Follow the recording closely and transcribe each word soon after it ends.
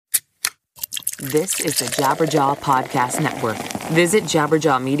This is the Jabberjaw Podcast Network. Visit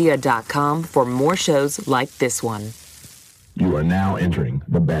jabberjawmedia.com for more shows like this one. You are now entering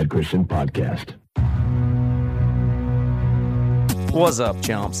the Bad Christian Podcast. What's up,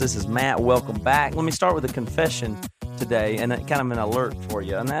 chumps? This is Matt. Welcome back. Let me start with a confession today, and kind of an alert for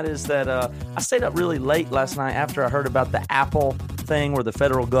you. And that is that I stayed up really late last night after I heard about the Apple thing where the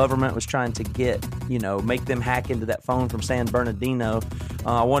federal government was trying to make them hack into that phone from San Bernardino.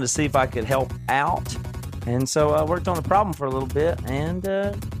 I wanted to see if I could help out. And so I worked on the problem for a little bit, and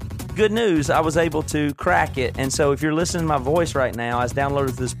good news, I was able to crack it. And so if you're listening to my voice right now, I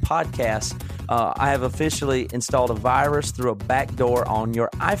downloaded this podcast. I have officially installed a virus through a backdoor on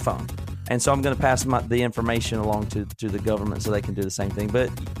your iPhone. And so I'm going to pass the information along to the government so they can do the same thing. But,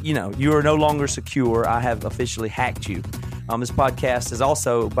 you are no longer secure. I have officially hacked you. This podcast is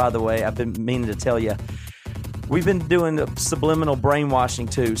also, by the way, I've been meaning to tell you, we've been doing subliminal brainwashing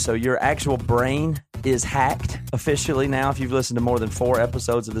too. So your actual brain is hacked officially now if you've listened to more than 4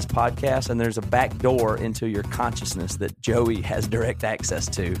 episodes of this podcast, and there's a back door into your consciousness that Joey has direct access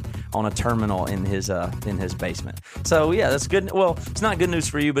to on a terminal in his basement. So yeah, that's good. Well, it's not good news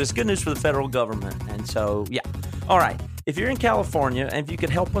for you, but it's good news for the federal government. And so yeah. All right. If you're in California and if you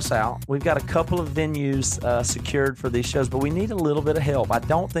could help us out, we've got a couple of venues secured for these shows, but we need a little bit of help. I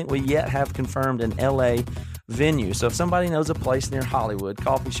don't think we yet have confirmed an LA venue. So if somebody knows a place near Hollywood,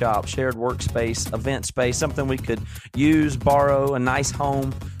 coffee shop, shared workspace, event space, something we could use, borrow, a nice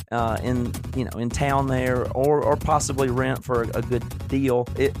home in town there, or possibly rent for a good deal.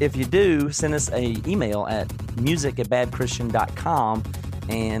 If you do, send us an email at music@badchristian.com.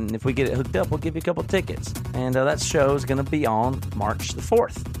 And if we get it hooked up, we'll give you a couple tickets. And that show is going to be on March the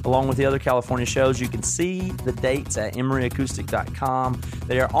 4th. Along with the other California shows, you can see the dates at emeryacoustic.com.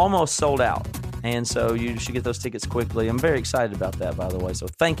 They are almost sold out. And so you should get those tickets quickly. I'm very excited about that, by the way. So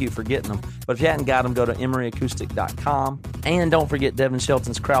thank you for getting them. But if you hadn't got them, go to emeryacoustic.com. And don't forget, Devin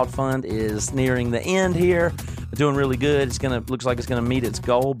Shelton's crowdfund is nearing the end here. Doing really good. Looks like it's going to meet its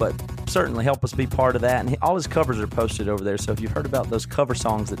goal, but certainly help us be part of that. And all his covers are posted over there. So if you've heard about those cover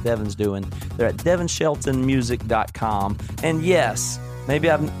songs that Devin's doing, they're at devinsheltonmusic.com. And yes,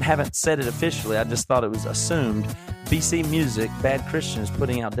 maybe I haven't said it officially. I just thought it was assumed. BC Music, Bad Christian, is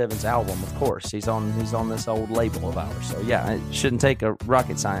putting out Devin's album, of course. He's on this old label of ours. So yeah, it shouldn't take a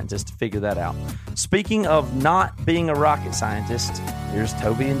rocket scientist to figure that out. Speaking of not being a rocket scientist, here's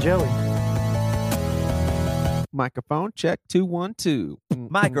Toby and Joey. Microphone check 212.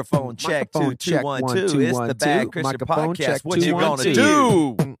 Microphone check 212. It's the Bad Christian Podcast. What you gonna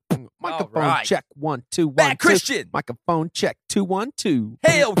 212. do? Microphone right. check 121. Bad Christian. Microphone check 212.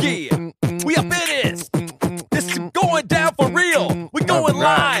 Hell yeah. We up in this. This is going down for real. We going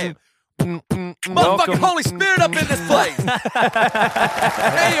live. Motherfucking Holy Spirit up in this place.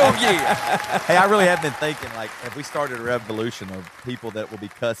 Hell yeah. Hey, I really have been thinking, have we started a revolution of people that will be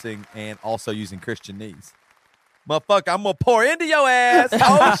cussing and also using Christianese? Motherfucker, I'm going to pour into your ass.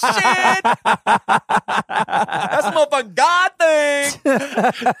 Oh, shit. That's a motherfucking God thing.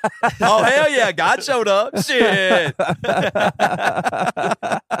 Oh, hell yeah. God showed up. Shit.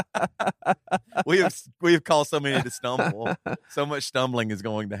 We have caused so many to stumble. So much stumbling is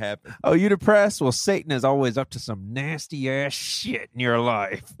going to happen. Oh, you depressed? Well, Satan is always up to some nasty-ass shit in your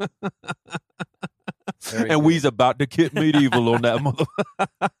life. And we's about to get medieval on that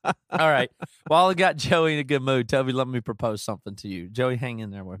motherfucker. All right. While I got Joey in a good mood, Toby, let me propose something to you. Joey, hang in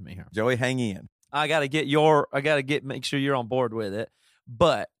there with me here. Joey, hang in. I got to make sure you're on board with it.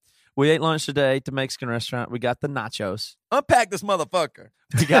 But we ate lunch today at the Mexican restaurant. We got the nachos. Unpack this motherfucker.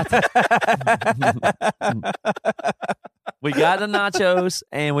 We got the nachos,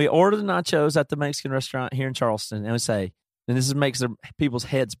 and we ordered the nachos at the Mexican restaurant here in Charleston. And we say, and this makes people's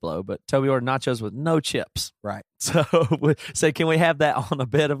heads blow, but Toby ordered nachos with no chips. Right. So we say, can we have that on a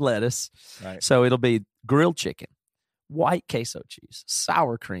bed of lettuce? Right. So it'll be grilled chicken, white queso cheese,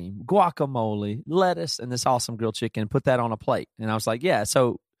 sour cream, guacamole, lettuce, and this awesome grilled chicken. Put that on a plate. And I was like, yeah,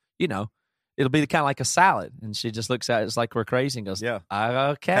 so, it'll be kind of like a salad. And she just looks at it, it's like we're crazy, and goes, yeah,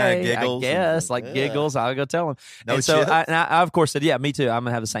 okay, I guess, giggles. I'll go tell him. No and so chips? I, of course, said, yeah, me too. I'm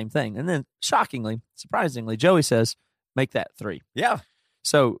going to have the same thing. And then, surprisingly, Joey says, make that 3. Yeah.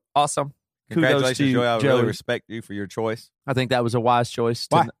 So awesome. Congratulations, to you, Joey. I Joey. really respect you for your choice. I think that was a wise choice.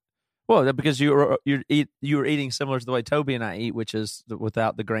 Why? Well, because you were eating similar to the way Toby and I eat, which is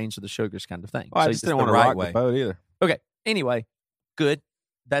without the grains or the sugars kind of thing. Well, I So just it's didn't want to right rock way. the boat either. Okay. Anyway, good.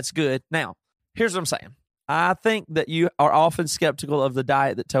 That's good. Now, here's what I'm saying. I think that you are often skeptical of the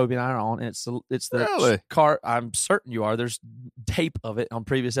diet that Toby and I are on. It's the Really? I'm certain you are. There's tape of it on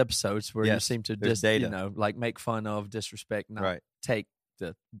previous episodes where you Yes, seem to there's just data. make fun of, disrespect, not Right. take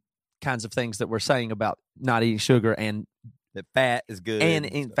the kinds of things that we're saying about not eating sugar and That fat is good.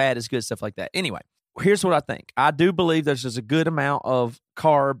 and fat is good, stuff like that. Anyway, here's what I think. I do believe there's just a good amount of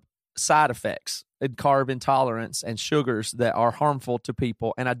carb side effects and carb intolerance and sugars that are harmful to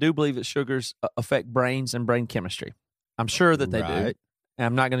people. And I do believe that sugars affect brains and brain chemistry. I'm sure that they do. And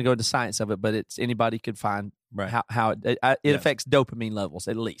I'm not going to go into science of it, but it's anybody could find how it affects dopamine levels,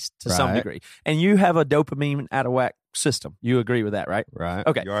 at least to some degree. And you have a dopamine out of whack system. You agree with that, right? Right.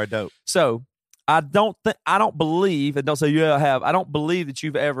 Okay. You are dope. So I don't believe, and don't say you have, I don't believe that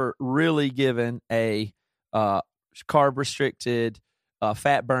you've ever really given a carb restricted,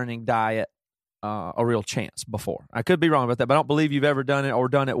 fat burning diet a real chance before. I could be wrong about that, but I don't believe you've ever done it or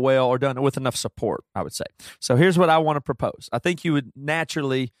done it well or done it with enough support, I would say. So here's what I want to propose. I think you would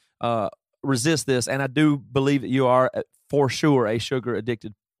naturally resist this, and I do believe that you are for sure a sugar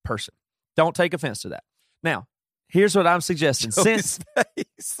addicted person. Don't take offense to that. Now, here's what I'm suggesting.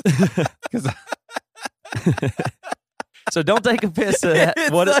 So don't take offense to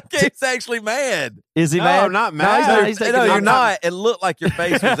that. He's actually mad. Is he No, mad? I'm not mad. No, he's taking You're it. not. It looked like your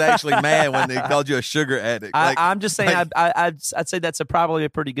face was actually mad when they called you a sugar addict. I'm just saying. I'd say that's probably a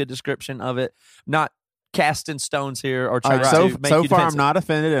pretty good description of it. Not casting stones here or trying to make so you far, defensive. I'm not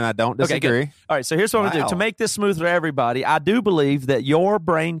offended, and I don't Okay, disagree. good. All right, so here's what I'm going to do. To make this smooth for everybody, I do believe that your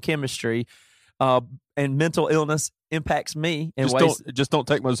brain chemistry and mental illness impacts me in ways. Just don't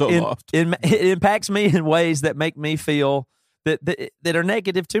take my Zoloft. It impacts me in ways that make me feel that are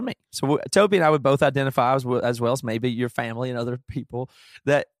negative to me. So Toby and I would both identify as well as maybe your family and other people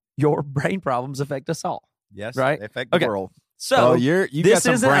that your brain problems affect us all. Yes, right? They affect the world. So you got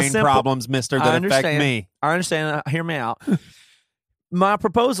some brain problems, mister, that affect me. I understand. Hear me out. My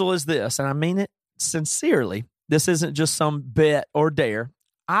proposal is this, and I mean it sincerely. This isn't just some bet or dare.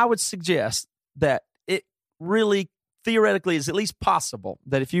 I would suggest that it really theoretically is at least possible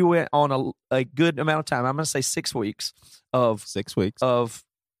that if you went on a good amount of time, I'm going to say 6 weeks of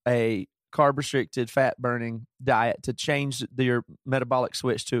a carb restricted fat burning diet to change your metabolic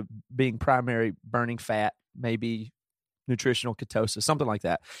switch to being primary burning fat, maybe nutritional ketosis, something like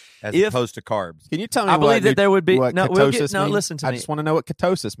that. As opposed to carbs. Can you tell me I believe that there would be what no. ketosis means? Listen to me. I just want to know what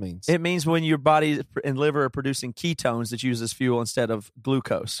ketosis means. It means when your body and liver are producing ketones that use as fuel instead of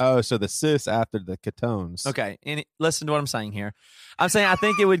glucose. Oh, so the cis after the ketones. Okay, and listen to what I'm saying here. I'm saying I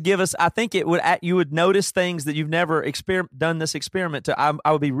think it would give us. I think it would. You would notice things that you've never done this experiment to.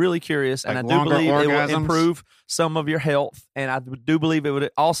 I would be really curious, and Like I do believe orgasms? it will improve some of your health, and I do believe it would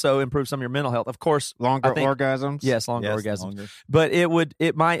also improve some of your mental health. Of course, Longer orgasms. Yes, longer orgasms. But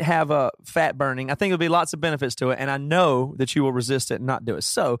it might have a fat burning. I think there'll be lots of benefits to it, and I know that you will resist it and not do it.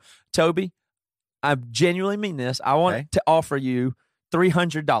 So, Toby, I genuinely mean this. I want to offer you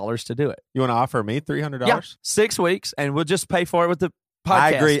 $300 to do it. You want to offer me $300? Yeah, 6 weeks, and we'll just pay for it with the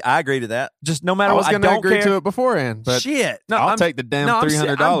podcast. I agree to that. Just no matter I what. was going to agree to it beforehand, but shit. No, I'll take the damn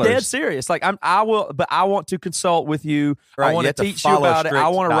 $300. I'm dead serious. Like I will, but I want to consult with you. Right, I want you to have to teach you follow a about it. I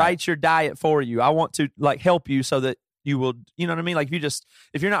strict want to diet. write your diet for you. I want to help you so that you will, you know what I mean? Like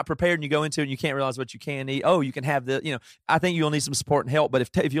if you're not prepared and you go into it and you can't realize what you can eat, you can have I think you'll need some support and help. But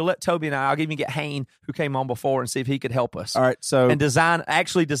if you'll let Toby and I'll even get Hayne, who came on before, and see if he could help us. All right. So, and design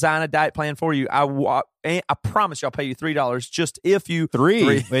a diet plan for you. I promise you I'll pay you $3 just if you.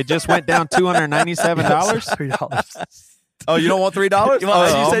 Three. It just went down $297. $3. Oh, you don't want $3? You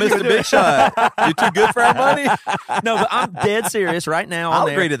said you Mr. would do Big it. Shot. You're too good for our money? No, but I'm dead serious right now. I'll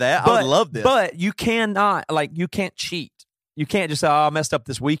agree to that. I would love this. But you cannot, you can't cheat. You can't just say, I messed up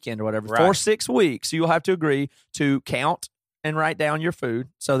this weekend or whatever. Right. For 6 weeks, you'll have to agree to count and write down your food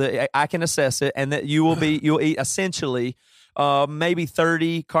so that I can assess it, and that you'll eat essentially maybe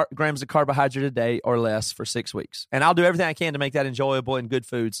 30 grams of carbohydrate a day or less for 6 weeks. And I'll do everything I can to make that enjoyable and good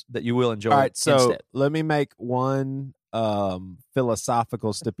foods that you will enjoy. All right. So instead. let me make one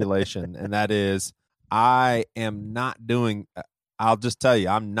philosophical stipulation, and that is I am not doing I'll just tell you,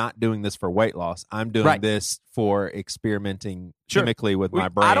 I'm not doing this for weight loss. I'm doing this for experimenting chemically with my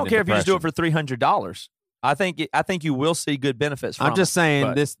brain. I don't care and if you just do it for $300. I think you will see good benefits from it. I'm just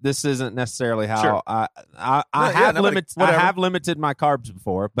saying this isn't necessarily how I have limited my carbs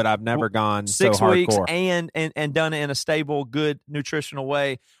before, but I've never gone 6 so weeks hardcore. and done it in a stable, good nutritional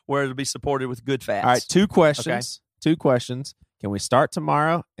way where it'll be supported with good fats. All right, two questions. Okay. 2 questions. Can we start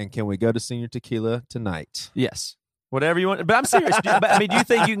tomorrow, and can we go to Senior Tequila tonight? Yes. Whatever you want. But I'm serious. Do you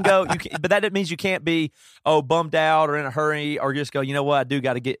think you can go? But that means you can't be, bummed out or in a hurry or just go, you know what? I do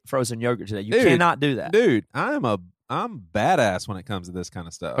got to get frozen yogurt today. You cannot do that. Dude, I'm badass when it comes to this kind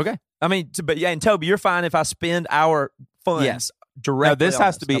of stuff. Okay. I mean, and Toby, you're fine if I spend our funds directly. No, this on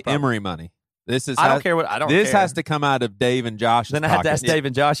has to be Emory money. This is I don't care what I don't. This care. has to come out of Dave and Josh's Then I had to ask pockets. Dave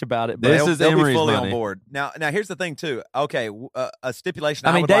and Josh about it. But This is they'll be Emery's fully money. on board. Now here's the thing too. Okay, a stipulation.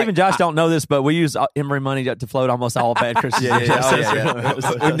 I mean, would Dave like- and Josh don't know this, but we use Emery money to float almost all of Bad Christian. Yeah.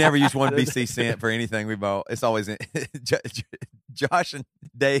 We've never used one BC cent for anything we bought. It's always Josh and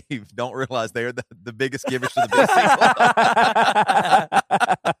Dave don't realize they're the biggest givers to the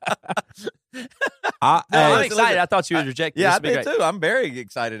BC. I'm excited. I thought you would reject this. Yeah, I Would be did great. too. I'm very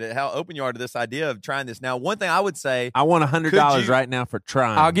excited at how open you are to this idea of trying this. Now, one thing I would say, I want Could $100 you- right now for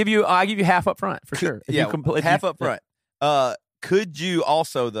trying. I'll give you half up front for sure. If yeah, you complete half up front. Could you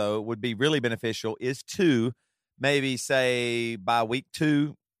also, though, would be really beneficial is to maybe say by week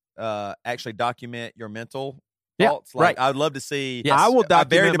 2, actually document your mental thoughts. Like, right. I would love to see. Yes. I will I'm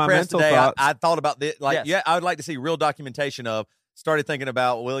very document my depressed mental today. thoughts. I thought about this. Like, Yes. I would like to see real documentation of. Started thinking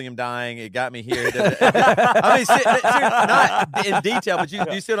about William dying. It got me here. I mean, not in detail, but do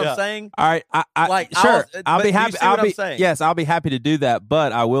you see what I'm saying? All right, Like, sure. I'll but be do you happy. see what I'm I'll be saying? yes, I'll be happy to do that.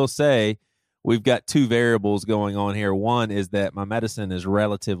 But I will say we've got 2 variables going on here. One is that my medicine is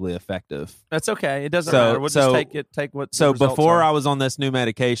relatively effective. That's okay. It doesn't So- matter. We'll so- just take what. So the results before are. I was on this new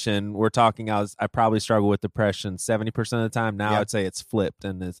medication, we're talking. I probably struggle with depression 70% of the time. Now Yeah. I'd say it's flipped,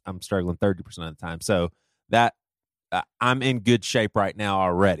 and I'm struggling 30% of the time. So that I'm in good shape right now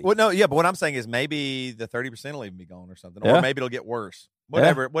already. Well, no, yeah, but what I'm saying is maybe the 30% will even be gone or something, Yeah. or maybe it'll get worse.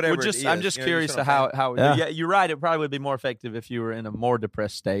 Whatever. Well, it just, is, I'm just you know, curious you to see what I'm how. saying? Yeah. You're right. It probably would be more effective if you were in a more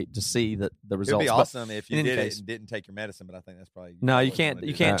depressed state to see the It'd results. be But awesome if you in any did it case- and didn't take your medicine, but I think that's probably no, you what can't. wanna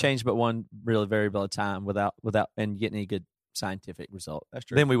You do. can't that. change but one really variable at a time without and get any good scientific result. That's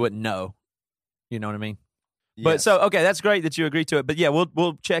true. Then we wouldn't know. You know what I mean? Yes. But so okay, that's great that you agree to it. But yeah,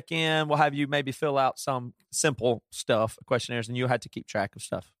 we'll check in. We'll have you maybe fill out some simple stuff, questionnaires, and you'll have to keep track of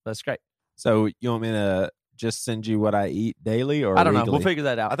stuff. That's great. So you want me to just send you what I eat daily, or I don't know. weekly? We'll figure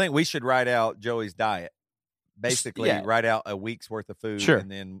that out. I think we should write out Joey's diet. Basically, yeah. write out a week's worth of food, Sure.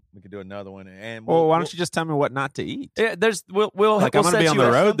 and then we could do another one. And Well, why don't you just tell me what not to eat? Yeah, we'll Like, we'll I'm gonna be set on you the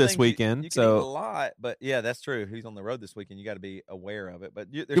up. road Some this things weekend, you can eat a so lot, but yeah, that's true. He's on the road this weekend. You got to be aware of it. But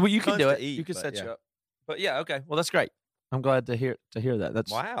there's Well, you can tons do to it. eat, You can but set yeah. you up. But yeah, okay. Well, that's great. I'm glad to hear that.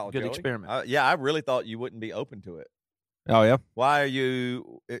 That's Wow, a good Joey. experiment. Yeah, I really thought you wouldn't be open to it. oh yeah. Why are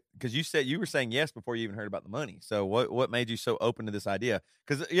you? Because you were saying yes before you even heard about the money. So what made you so open to this idea?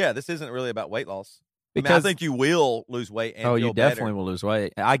 Because this isn't really about weight loss. I Because think you will lose weight. And Oh, you feel definitely better. will lose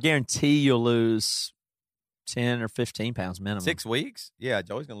weight. I guarantee you'll lose 10 or 15 pounds minimum. 6 weeks. Yeah,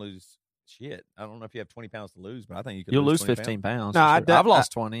 Joey's gonna lose. Shit, I don't know if you have 20 pounds to lose, but I think you could. You'll lose 20 15 pounds. No, for I sure. de- I've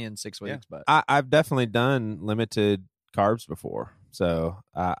lost 20 in 6 weeks, but I've definitely done limited carbs before, so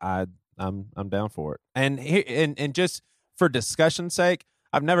I'm down for it. And here, and just for discussion's sake,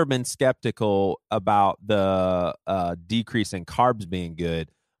 I've never been skeptical about the decrease in carbs being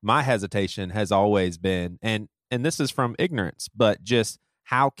good. My hesitation has always been, and this is from ignorance, but just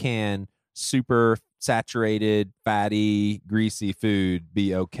how can super saturated, fatty, greasy food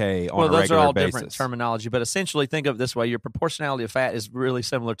be okay on well, a those are regular all basis? different terminology. But essentially, think of it this way: your proportionality of fat is really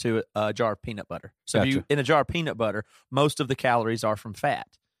similar to a jar of peanut butter. So, if Gotcha. you in a jar of peanut butter, most of the calories are from fat.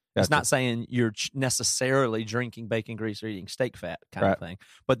 It's Gotcha. not saying you're necessarily drinking bacon grease or eating steak fat kind Right. of thing.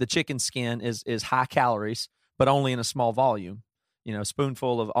 But the chicken skin is high calories, but only in a small volume. You know, a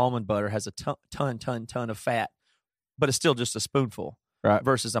spoonful of almond butter has a ton of fat, but it's still just a spoonful. Right.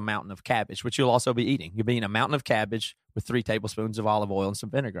 Versus a mountain of cabbage, which you'll also be eating. You'll be eating a mountain of cabbage with 3 tablespoons of olive oil and some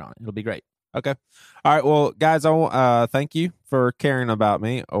vinegar on it. It'll be great. Okay. All right. Well, guys, thank you for caring about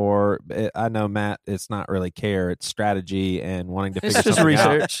me. I know, Matt, it's not really care. It's strategy and wanting to figure It's just something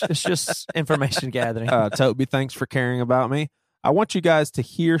out. research. It's just information gathering. Toby, thanks for caring about me. I want you guys to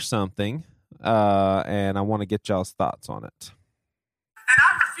hear something, and I want to get y'all's thoughts on it. And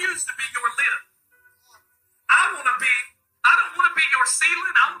I refuse to be your lid. I don't want to be your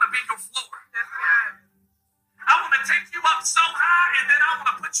ceiling. I want to be your floor. I want to take you up so high, and then I want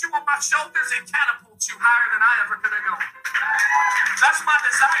to put you on my shoulders and catapult you higher than I ever could have gone. That's my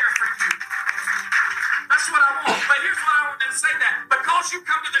desire for you. That's what I want. But here's what I want to say that. Because you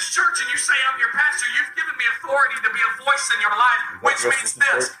come to this church and you say I'm your pastor, you've given me authority to be a voice in your life, which means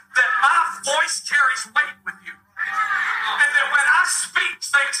this, that my voice carries weight with you. And that when I speak,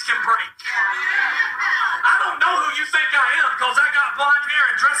 things can break. I don't know who you think I am because I got blonde hair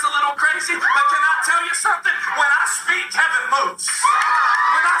and dress a little crazy, but can I tell you something? When I speak, heaven moves.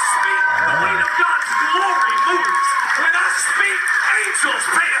 When I speak, the weight of God's glory moves. When I speak, angels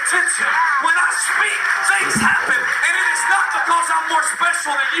pay attention. When I speak, things happen. And it is not because I'm more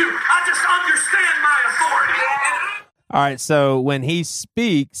special than you. I just understand my authority. All right, so when he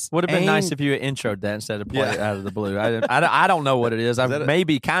speaks, Would have been nice if you had introed that instead of playing it out of the blue. I don't know what it is. I've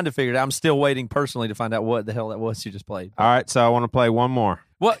maybe kind of figured it out. I'm still waiting personally to find out what the hell that was you just played. All right, so I want to play one more.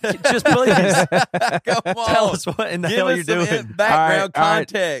 What? Just please Come on. tell us what in the hell you're doing. Background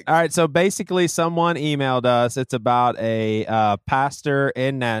context. All right, so basically someone emailed us. It's about a pastor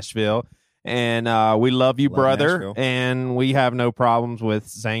in Nashville. And we love you, brother, Nashville. and we have no problems with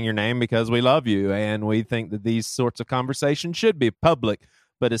saying your name because we love you, and we think that these sorts of conversations should be public.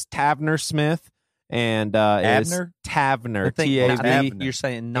 But it's Tavener Smith, and Abner? Tavener, Tavener. You're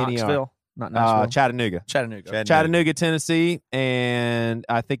saying Knoxville, not Nashville. Chattanooga, Chattanooga. Tennessee, and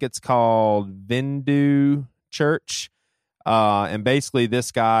I think it's called Vindu Church. And basically,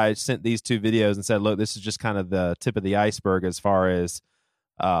 this guy sent these two videos and said, "Look, this is just kind of the tip of the iceberg as far as."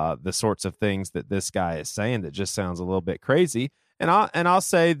 The sorts of things that this guy is saying that just sounds a little bit crazy, and I'll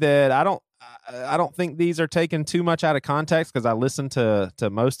say that I don't think these are taken too much out of context because I listened to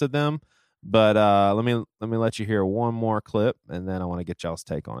most of them. But let me let you hear one more clip, and then I want to get y'all's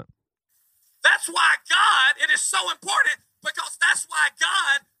take on it. That's why it is so important, because that's why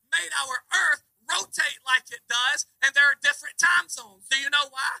God made our earth rotate like it does, and there are different time zones. Do you know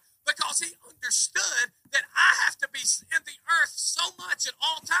why? Because he understood that I have to be in the earth so much at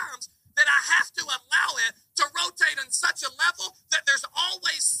all times that I have to allow it to rotate on such a level that there's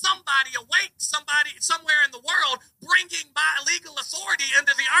always somebody awake, somebody somewhere in the world bringing my legal authority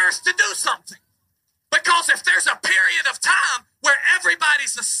into the earth to do something. Because if there's a period of time where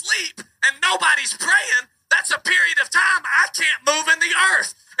everybody's asleep and nobody's praying, that's a period of time I can't move in the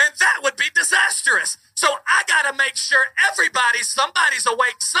earth. And that would be disastrous. So I got to make sure somebody's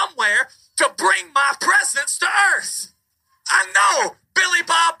awake somewhere to bring my presence to earth. I know Billy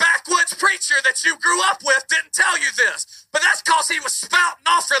Bob backwoods preacher that you grew up with didn't tell you this, but that's because he was spouting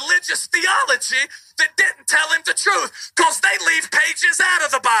off religious theology that didn't tell him the truth, because they leave pages out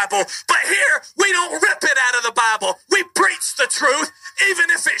of the Bible. But here, we don't rip it out of the Bible. We preach the truth, even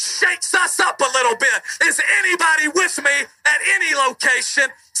if it shakes us up a little bit. Is anybody with me at any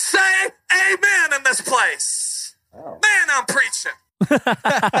location? Say amen in this place. Oh. Man, I'm preaching.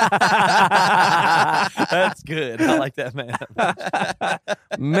 That's good. I like that, man.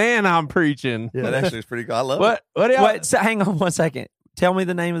 Man, I'm preaching. Yeah, that actually is pretty cool. I love it. Wait, so hang on one second. Tell me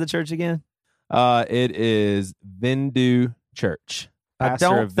the name of the church again. It is Vindu Church. Pastor I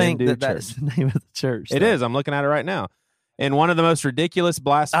don't of think Vindu that is the name of the church. It is. I'm looking at it right now. In one of the most ridiculous,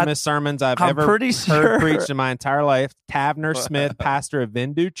 blasphemous sermons I've ever heard preached in my entire life, Tavener Smith, pastor of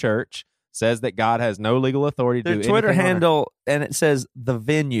Vindu Church, says that God has no legal authority to do anything. Their Twitter handle, and it says the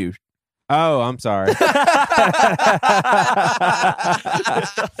venue. Oh, I'm sorry.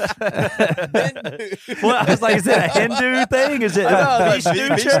 Well, I was like, is it a Hindu thing? Is it a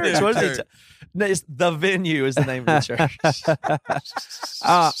Vishnu church? What is it? No, it's the venue is the name of the church.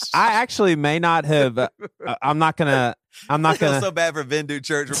 I actually may not have. I'm not gonna. I feel so bad for Vindu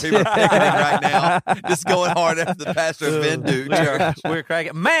Church where people are picketing right now, just going hard after the pastor of Vindu Church. We're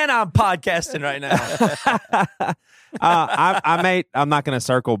cracking. Man, I'm podcasting right now. I'm not going to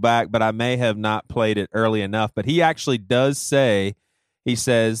circle back, but I may have not played it early enough. But he actually does say, he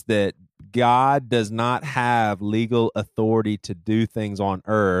says that God does not have legal authority to do things on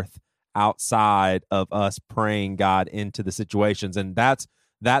earth outside of us praying God into the situations, and that's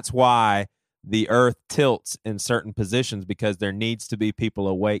why the earth tilts in certain positions, because there needs to be people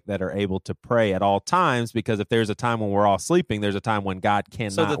awake that are able to pray at all times, because if there's a time when we're all sleeping, there's a time when God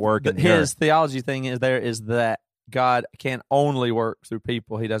cannot work in the earth. His theology thing is that God can only work through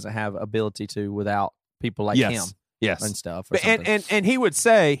people he doesn't have ability to without people like him. Yes. And stuff. And he would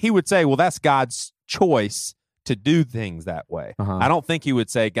say, well, that's God's choice to do things that way. Uh-huh. I don't think he would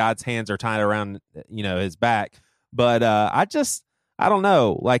say God's hands are tied around, his back. But I don't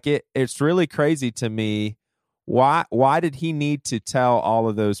know. Like it's really crazy to me. Why did he need to tell all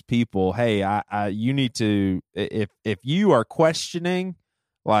of those people, hey, you need to, if you are questioning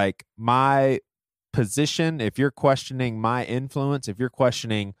like my position, if you're questioning my influence, if you're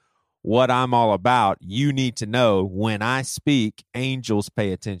questioning what I'm all about, you need to know when I speak, angels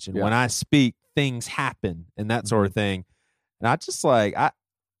pay attention. Yeah. When I speak, things happen and that sort of thing. And I just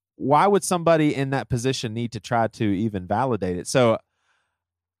why would somebody in that position need to try to even validate it? So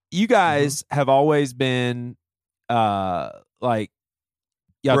you guys have always been like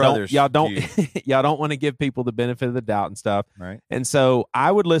y'all don't want to give people the benefit of the doubt and stuff, right? And so I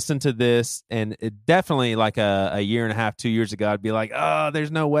would listen to this, and it definitely like a year and a half, 2 years ago, I'd be like, oh,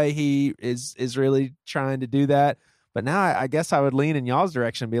 there's no way he is really trying to do that. But now I guess I would lean in y'all's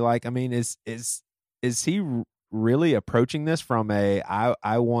direction and be like, I mean, is he really approaching this from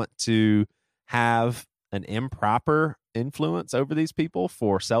I want to have an improper influence over these people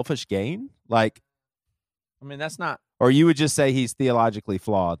for selfish gain? Like, I mean, that's not. Or you would just say he's theologically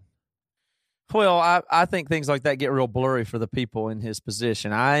flawed? Well, I think things like that get real blurry for the people in his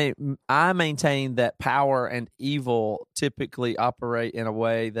position. I maintain that power and evil typically operate in a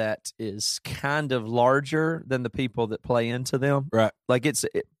way that is kind of larger than the people that play into them. Right. Like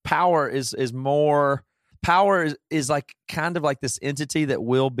power is more. Power is like kind of like this entity that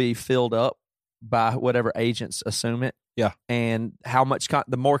will be filled up by whatever agents assume it. Yeah. And how much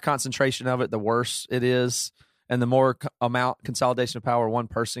the more concentration of it, the worse it is. And the more consolidation of power one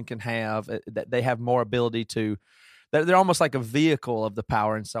person can have, that they have more ability to, they're almost like a vehicle of the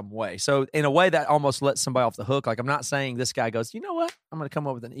power in some way. So in a way that almost lets somebody off the hook. Like, I'm not saying this guy goes, you know what, I'm going to come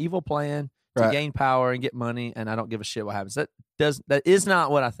up with an evil plan to gain power and get money, and I don't give a shit what happens. That is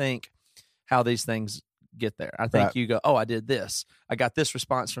not what I think how these things get there. I think you go, oh, I did this. I got this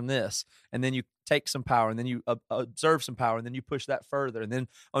response from this. And then you take some power, and then you observe some power, and then you push that further. And then,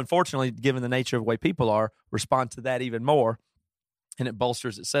 unfortunately, given the nature of the way people are, respond to that even more, and it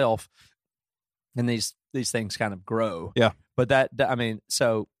bolsters itself. And these things kind of grow. Yeah. But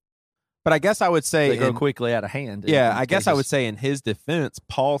But I guess I would say they grow quickly out of hand. Yeah, I guess I would say in his defense,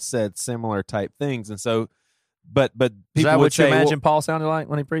 Paul said similar type things. And so, but people is that would what say, you imagine Paul sounded like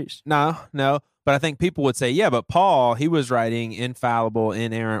when he preached? No. But I think people would say, yeah, but Paul, he was writing infallible,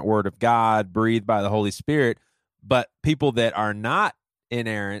 inerrant word of God, breathed by the Holy Spirit. But people that are not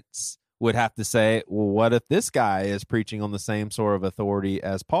inerrants would have to say, well, what if this guy is preaching on the same sort of authority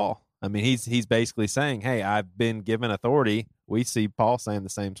as Paul? I mean, he's basically saying, hey, I've been given authority. We see Paul saying the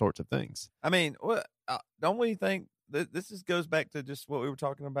same sorts of things. I mean, don't we think that this goes back to just what we were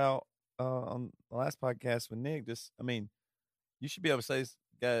talking about on the last podcast with Nick? You should be able to say, this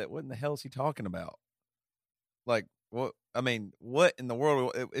guy, what in the hell is he talking about? Like, what? I mean, what in the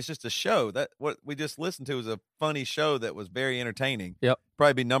world? It's just a show. That what we just listened to was a funny show that was very entertaining. Yep,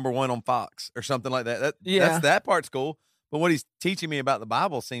 probably be #1 on Fox or something like that. That part's cool. But what he's teaching me about the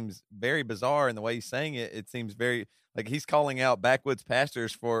Bible seems very bizarre, and the way he's saying it, it seems very like he's calling out backwoods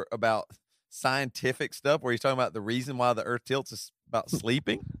pastors for about scientific stuff, where he's talking about the reason why the earth tilts is about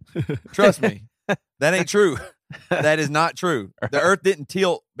sleeping. Trust me, that ain't true. That is not true. The earth didn't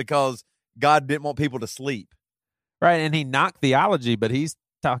tilt because God didn't want people to sleep. Right, and he knocked theology, but he's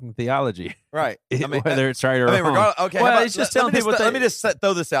talking theology. Right. I mean, whether it's right or wrong. Regardless, okay, well, he's just telling people. Let me just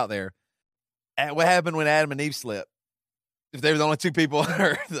throw this out there. What happened when Adam and Eve slept? If they were the only two people on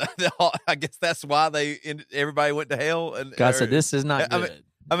earth, I guess that's why everybody went to hell. And God said, "This is not good."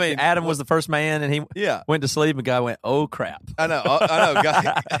 I mean, Adam was the first man, and he went to sleep, and God went, "Oh crap!" I know.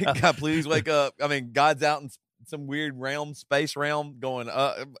 God, please wake up. I mean, God's out in some weird realm, space realm, going,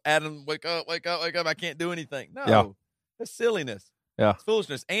 "Adam, wake up! I can't do anything." No, that's silliness. Yeah, it's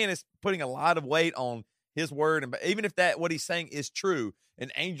foolishness, and it's putting a lot of weight on his word. And even if what he's saying is true,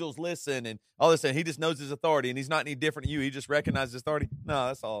 and angels listen, and all this, and he just knows his authority, and he's not any different than you. He just recognizes his authority. No,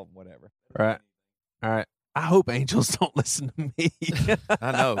 that's all whatever. Right. All right. I hope angels don't listen to me.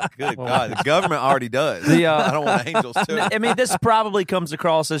 I know. Good God. The government already does. I don't want angels too. I mean, this probably comes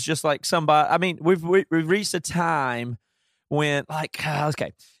across as just like somebody. I mean, we've reached a time when, like,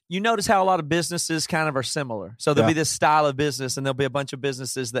 okay, you notice how a lot of businesses kind of are similar. So there'll be this style of business, and there'll be a bunch of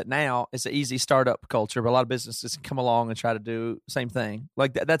businesses that now it's an easy startup culture, but a lot of businesses come along and try to do the same thing.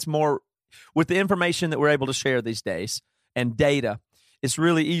 Like that's more with the information that we're able to share these days and data. It's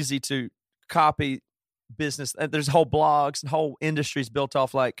really easy to copy business. There's whole blogs and whole industries built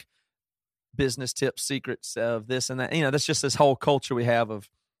off like business tips, secrets of this and that. You know, that's just this whole culture we have of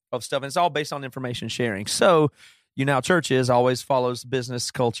stuff, and it's all based on information sharing. So, churches always follows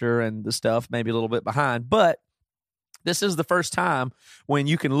business culture and the stuff, maybe a little bit behind, but this is the first time when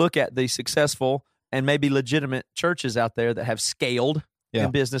you can look at the successful and maybe legitimate churches out there that have scaled in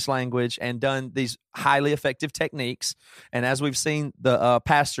business language and done these highly effective techniques. And as we've seen the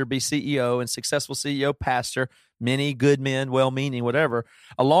pastor be CEO and successful CEO pastor, many good men, well-meaning, whatever,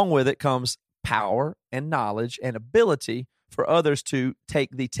 along with it comes power and knowledge and ability for others to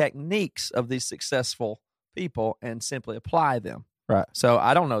take the techniques of these successful people and simply apply them. Right. So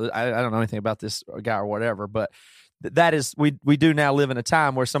I don't know. I don't know anything about this guy or whatever, but that is, we do now live in a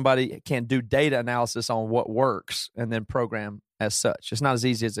time where somebody can do data analysis on what works and then program as such. It's not as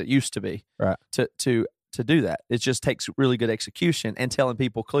easy as it used to be. Right. To do that. It just takes really good execution and telling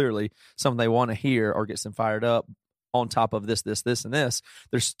people clearly something they want to hear or gets them fired up on top of this, and this.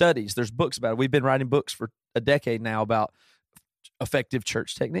 There's studies, there's books about it. We've been writing books for a decade now about effective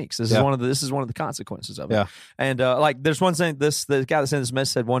church techniques. This is one of the consequences of it. Yeah. And like there's one thing, the guy that sent this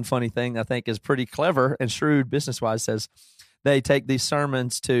message said one funny thing I think is pretty clever and shrewd business wise. Says they take these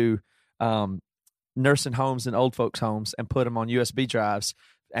sermons to nursing homes and old folks homes and put them on USB drives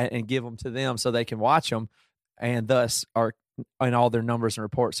and give them to them so they can watch them, and thus are in all their numbers and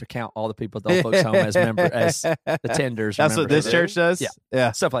reports to count all the people at the old folks home as attenders. That's what this church does?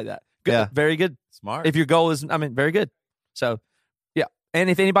 Yeah. Stuff like that. Good. Yeah. Very good. Smart. If your goal is, very good. So, yeah. And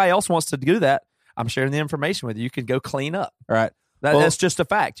if anybody else wants to do that, I'm sharing the information with you. You can go clean up. All right. That's just a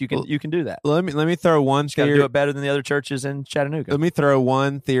fact. You can do that. Let me throw one Got to theory. do it better than the other churches in Chattanooga. Let me throw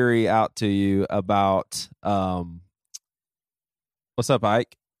one theory out to you about what's up,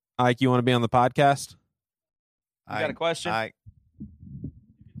 Ike? Ike, you want to be on the podcast? You got a question?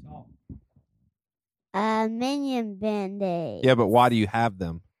 Minion Band-Aid. Yeah, but why do you have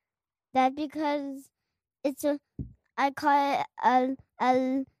them? That because I call it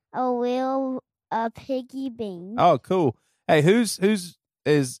a real piggy bank. Oh, cool. Hey,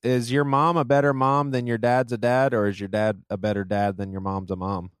 is your mom a better mom than your dad's a dad, or is your dad a better dad than your mom's a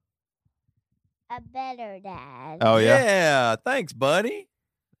mom? A better dad. Oh yeah. Yeah. Thanks, buddy.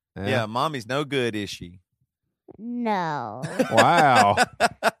 Yeah, mommy's no good, is she? No. Wow.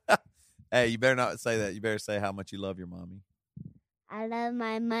 Hey, you better not say that. You better say how much you love your mommy. I love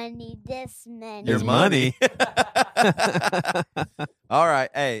my money this many. Your money. All right.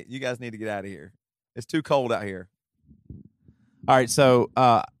 Hey, you guys need to get out of here. It's too cold out here. All right, so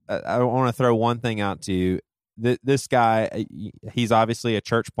I want to throw one thing out to you. This guy, he's obviously a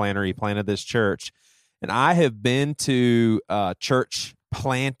church planter. He planted this church, and I have been to church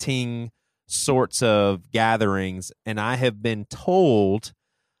planting sorts of gatherings, and I have been told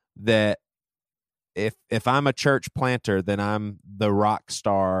that if I'm a church planter, then I'm the rock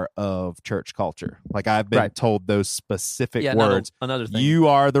star of church culture. Like I've been told those specific words. Another thing. You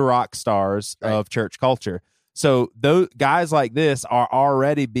are the rock stars of church culture. So those guys like this are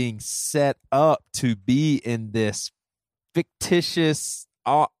already being set up to be in this fictitious,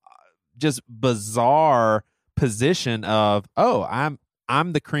 just bizarre position of, I'm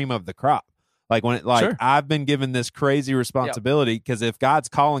the cream of the crop. Like I've been given this crazy responsibility because if God's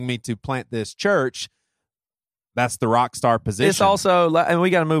calling me to plant this church, that's the rock star position. It's also, and we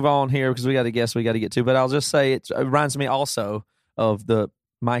got to move on here because we got to get to, but I'll just say it reminds me also of the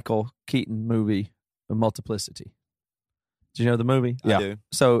Michael Keaton movie, Multiplicity. Do you know the movie? I do.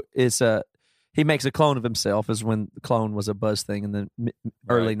 So it's he makes a clone of himself, is when the clone was a buzz thing in the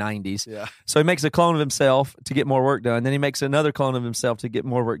early 90s. Yeah. So he makes a clone of himself to get more work done. Then he makes another clone of himself to get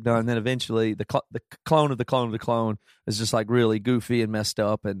more work done. And then eventually the clone of the clone of the clone is just like really goofy and messed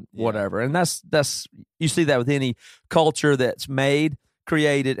up and whatever. And that's you see that with any culture that's made,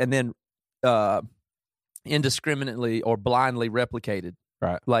 created, and then indiscriminately or blindly replicated.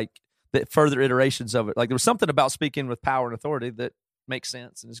 Right. Like the further iterations of it. Like there was something about speaking with power and authority that makes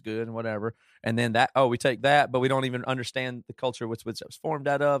sense and is good and whatever. And then we take that, but we don't even understand the culture which it was formed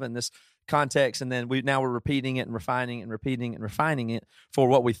out of in this context. And then we're repeating it and refining it and repeating it and refining it for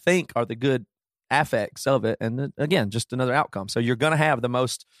what we think are the good affects of it. And then, again, just another outcome. So you're going to have the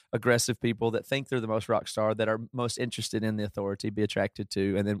most aggressive people that think they're the most rock star, that are most interested in the authority, be attracted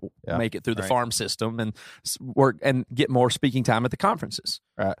to, and then make it through the farm system and work and get more speaking time at the conferences.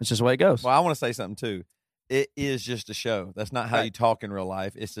 Right. It's just the way it goes. Well, I want to say something too. It is just a show. That's not how you talk in real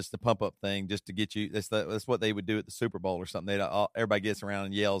life. It's just a pump up thing just to get you. That's what they would do at the Super Bowl or something. Everybody gets around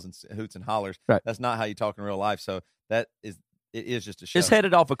and yells and hoots and hollers. Right. That's not how you talk in real life. So it is just a show. It's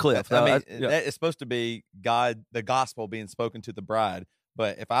headed off a cliff. It's supposed to be God, the gospel being spoken to the bride.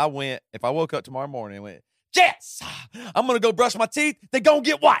 But if I woke up tomorrow morning and went, yes, I'm going to go brush my teeth. They're going to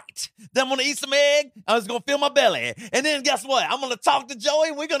get white. Then I'm going to eat some egg. I'm just going to fill my belly. And then guess what? I'm going to talk to Joey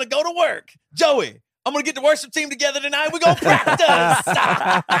and we're going to go to work. Joey, I'm going to get the worship team together tonight. We're going to practice.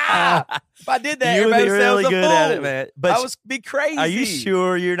 If I did that, you would everybody be really sounds a good fool. at it, man. But I would be crazy. Are you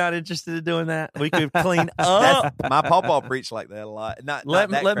sure you're not interested in doing that? We could clean up. My pawpaw preached like that a lot.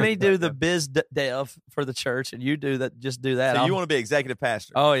 Let me do the biz dev for the church, and you do that. Just do that. So you want to be executive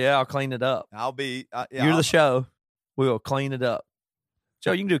pastor? Oh yeah, I'll clean it up. I'll be. You're the show. We will clean it up.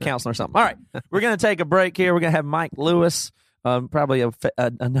 Joe, you can do counseling or something. All right, we're going to take a break here. We're going to have Mike Lewis, probably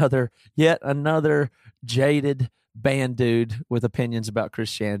another jaded band dude with opinions about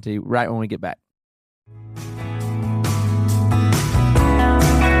Christianity right when we get back.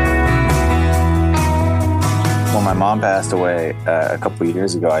 When my mom passed away a couple of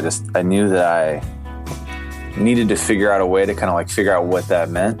years ago, I knew that I needed to figure out a way to kind of like figure out what that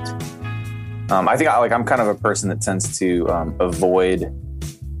meant. I think I'm kind of a person that tends to avoid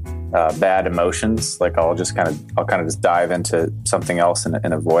bad emotions. Like I'll kind of just dive into something else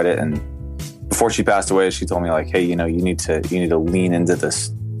and avoid it. And before she passed away, she told me like, hey, you need to lean into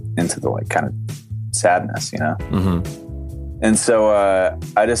the like kind of sadness, Mm-hmm. And so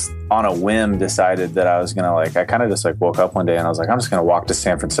I just on a whim decided that I was gonna I kind of just woke up one day and I was like, I'm just gonna walk to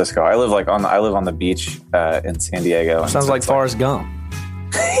San Francisco. I live on the beach in San Diego. Sounds like Forrest Gump.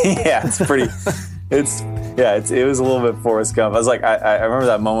 Yeah, it's pretty. It was a little bit Forrest Gump. I was like, I remember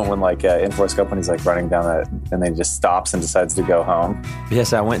that moment when in Forrest Gump when he's running down that and then he just stops and decides to go home.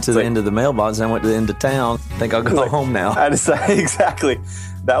 Yes, I went to the end of the mailbox and I went to the end of town. I think I'll go home now. I decided exactly.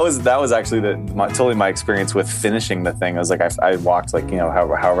 That was actually totally my experience with finishing the thing. I was I walked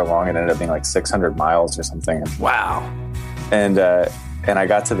however long, it ended up being 600 miles or something. Wow. And I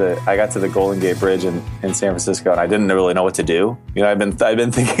got to the Golden Gate Bridge in San Francisco, and I didn't really know what to do. I've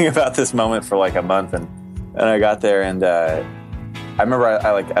been thinking about this moment for a month, and I got there, and I remember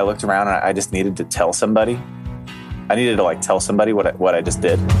I looked around and I just needed to tell somebody. I needed to tell somebody what I just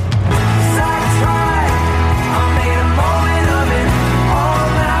did.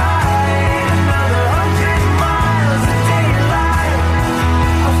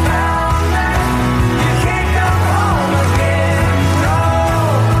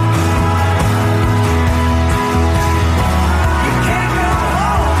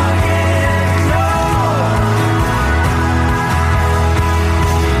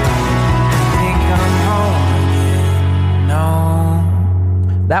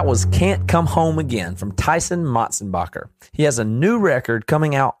 That was Can't Come Home Again from Tyson Motzenbacher. He has a new record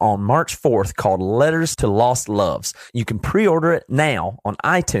coming out on March 4th called Letters to Lost Loves. You can pre-order it now on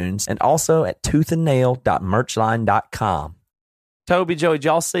iTunes and also at toothandnail.merchline.com. Toby, Joey, did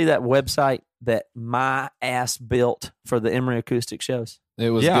y'all see that website that my ass built for the Emory Acoustic shows?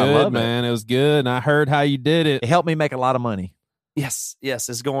 It was good, man. It was good. And I heard how you did it. It helped me make a lot of money. Yes,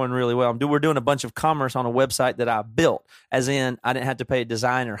 it's going really well. We're doing a bunch of commerce on a website that I built, as in I didn't have to pay a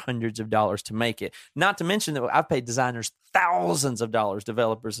designer hundreds of dollars to make it. Not to mention that I've paid designers thousands of dollars,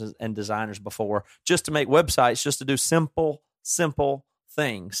 developers and designers before, just to make websites, just to do simple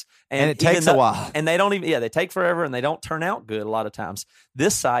things. And it takes a while. And they don't even, they take forever and they don't turn out good a lot of times.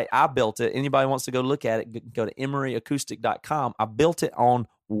 This site, I built it. Anybody wants to go look at it, go to EmoryAcoustic.com. I built it on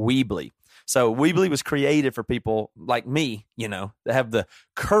Weebly. So Weebly was created for people like me, that have the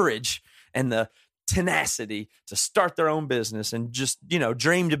courage and the tenacity to start their own business and just,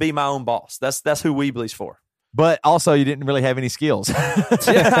 dream to be my own boss. That's who Weebly's for. But also you didn't really have any skills. And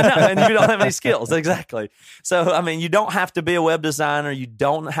you don't have any skills. Exactly. So, you don't have to be a web designer. You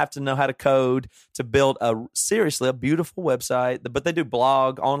don't have to know how to code to build a beautiful website, but they do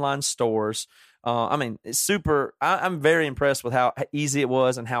blog, online stores. It's super. I'm very impressed with how easy it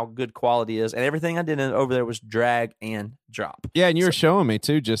was and how good quality is. And everything I did over there was drag and drop. Yeah, and you were showing me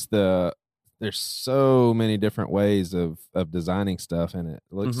too, there's so many different ways of designing stuff, and it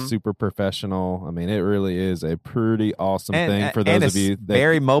looks super professional. It really is a pretty awesome thing for those of you.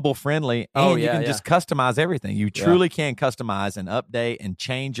 Very mobile friendly, and you can just customize everything. You truly can customize and update and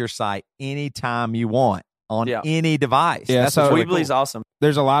change your site anytime you want on any device. Yeah, that's so really Weebly's cool. awesome.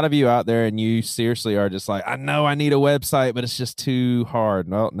 There's a lot of you out there, and you seriously are just I know I need a website, but it's just too hard.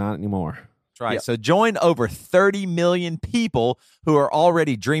 Well, not anymore. Right. Yep. So join over 30 million people who are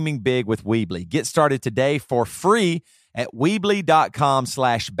already dreaming big with Weebly. Get started today for free at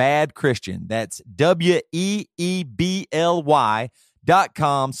Weebly.com/badchristian. That's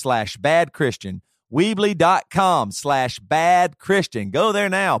WEEBLY.com/badchristian. Weebly.com/badchristian. Go there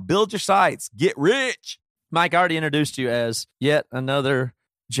now. Build your sites. Get rich. Mike, I already introduced you as yet another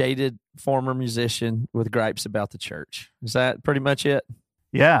jaded former musician with gripes about the church. Is that pretty much it?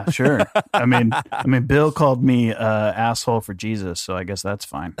 Yeah, sure. Bill called me asshole for Jesus, so I guess that's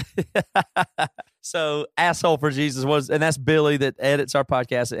fine. So, asshole for Jesus and that's Billy that edits our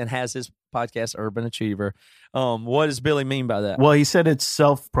podcast and has his podcast, Urban Achiever. What does Billy mean by that? Well, he said it's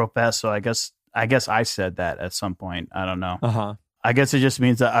self-professed, so I guess I said that at some point. I don't know. I guess it just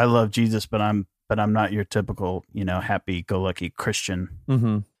means that I love Jesus, but I'm not your typical, happy-go-lucky Christian.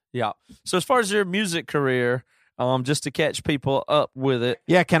 Mm-hmm. Yeah. So, as far as your music career, just to catch people up with it.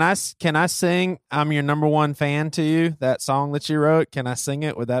 Yeah, can I sing I'm Your Number One Fan to you, that song that you wrote? Can I sing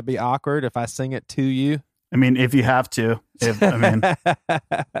it? Would that be awkward if I sing it to you? If you have to.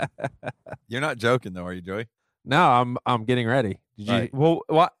 You're not joking though, are you, Joey? No, I'm getting ready. Right. Well,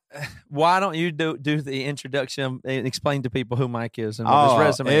 why don't you do the introduction and explain to people who Mike is and what his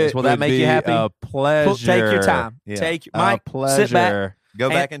resume is? Will that make you happy? A pleasure. Take your time. Yeah. Mike, pleasure. sit back. Go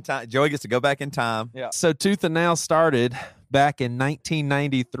back in time. Joey gets to go back in time. Yeah. So Tooth and Nail started back in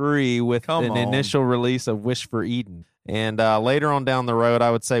 1993 with initial release of Wish for Eden. And later on down the road,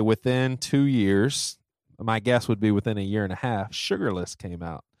 I would say within 2 years, my guess would be within a year and a half, Sugarless came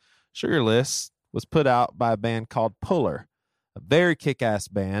out. Sugarless was put out by a band called Puller, a very kick-ass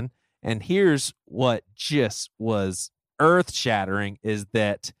band. And here's what just was earth-shattering is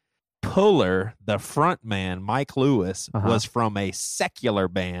that Puller, the front man, Mike Lewis, was from a secular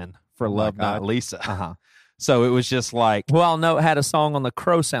band for Love Not Lisa. So it was just like, Who I'll note had a song on the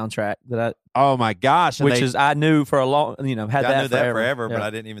Crow soundtrack that oh my gosh, and I knew for a long, had I knew that forever, yeah. but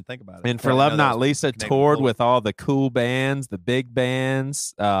I didn't even think about it. And for Love Not Lisa, toured with all the cool bands, the big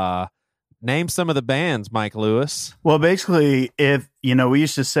bands. Name some of the bands, Mike Lewis. Well, basically, if we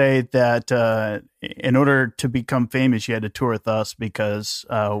used to say that in order to become famous, you had to tour with us because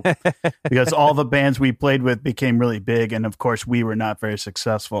all the bands we played with became really big, and of course, we were not very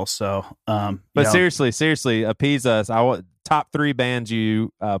successful. So, but seriously, appease us. I want top 3 bands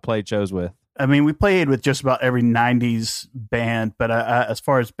you played shows with. I mean, we played with just about every '90s band, but as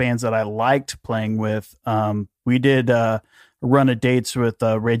far as bands that I liked playing with, we did. Run of dates with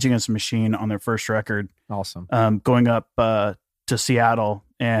Rage Against the Machine on their first record. Awesome. Going up to Seattle,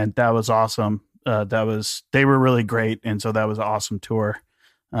 and that was awesome. They were really great, and so that was an awesome tour.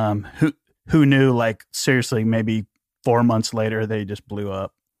 Who knew? Like seriously, maybe 4 months later, they just blew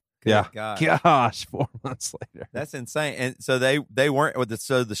up. God. Gosh, 4 months later. That's insane. And so they weren't.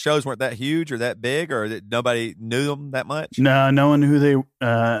 So the shows weren't that huge or that big, or that nobody knew them that much. No one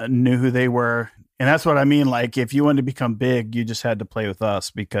knew who they were. And that's what I mean. Like, if you wanted to become big, you just had to play with us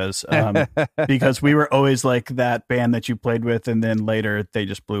because we were always like that band that you played with, and then later they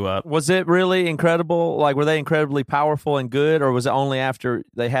just blew up. Was it really incredible? Like, were they incredibly powerful and good, or was it only after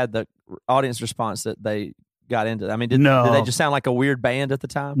they had the audience response that they got into it? I mean, did they just sound like a weird band at the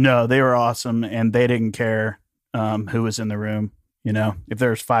time? No, they were awesome, and they didn't care who was in the room. If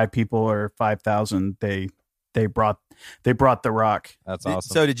there's 5 people or 5,000, they brought the rock. That's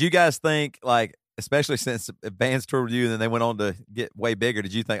awesome. So did you guys think, like, especially since bands toured with you and then they went on to get way bigger,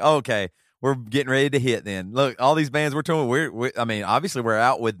 did you think, oh, okay, we're getting ready to hit then? Look, all these bands we're touring, I mean, obviously we're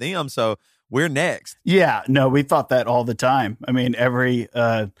out with them, so we're next. Yeah, no, we thought that all the time. I mean,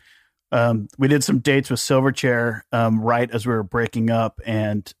 we did some dates with Silverchair right as we were breaking up,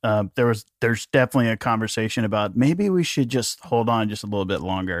 and there's definitely a conversation about maybe we should just hold on just a little bit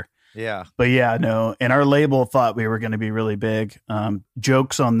longer. Yeah. But yeah, no. And our label thought we were going to be really big.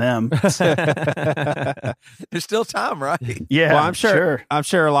 Jokes on them. There's still time, right? Yeah. Well, I'm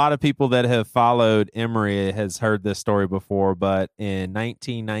sure a lot of people that have followed Emery has heard this story before, but in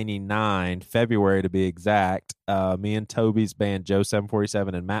 1999, February to be exact, me and Toby's band, Joe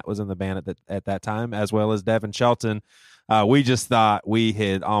 747, and Matt was in the band at that time, as well as Devin Shelton. We just thought we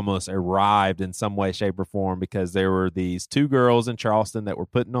had almost arrived in some way, shape, or form because there were these 2 girls in Charleston that were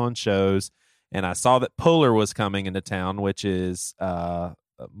putting on shows, and I saw that Puller was coming into town, which is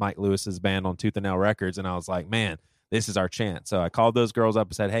Mike Lewis's band on Tooth and Nail Records, and I was like, man, this is our chance. So I called those girls up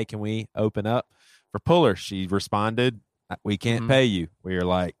and said, hey, can we open up for Puller? She responded, we can't pay you. We were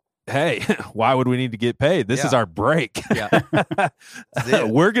like, hey, why would we need to get paid? This is our break. Yeah.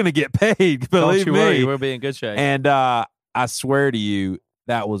 We're going to get paid, believe me. We'll be in good shape. And I swear to you,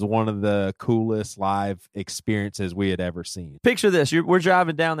 that was one of the coolest live experiences we had ever seen. Picture this. We're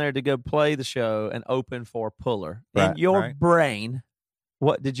driving down there to go play the show and open for Puller. Right, in your brain,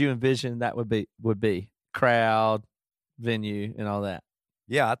 what did you envision that would be? Crowd, venue, and all that.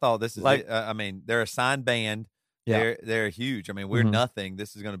 Yeah, I thought this is like, I mean, they're a signed band. Yeah. They're huge. I mean, we're nothing.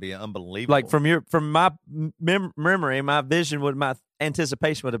 This is going to be unbelievable. Like from my memory, my vision my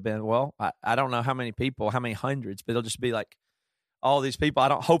anticipation would have been, well, I don't know how many people, how many hundreds, but it'll just be like all these people.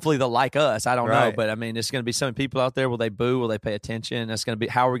 Hopefully they'll like us. I don't know, but I mean, it's going to be so many people out there. Will they boo? Will they pay attention? That's going to be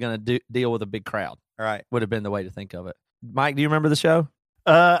how are we going to deal with a big crowd? Right. Would have been the way to think of it. Mike, do you remember the show?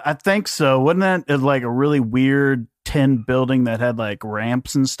 I think so. Wasn't that like a really weird tin building that had like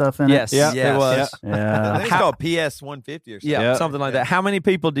ramps and stuff in it? Yes, it was. Yeah. I think it's called PS 150 or something. Yeah, something like that. How many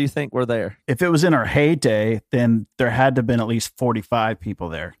people do you think were there? If it was in our heyday, then there had to have been at least 45 people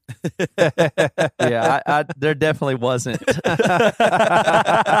there. Yeah, there definitely wasn't. But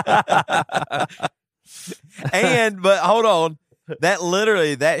hold on.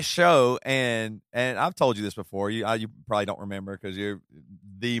 That show, and I've told you this before. You probably don't remember because you're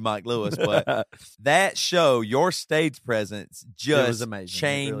the Mike Lewis, but that show, your stage presence just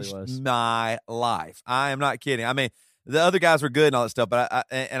changed my life. I am not kidding. I mean, the other guys were good and all that stuff, but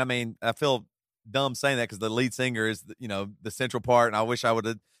I mean, I feel dumb saying that because the lead singer is the central part, and I wish I would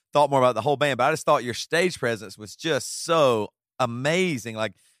have thought more about the whole band. But I just thought your stage presence was just so amazing.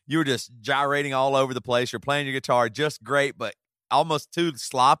 Like you were just gyrating all over the place. You're playing your guitar, just great, but almost too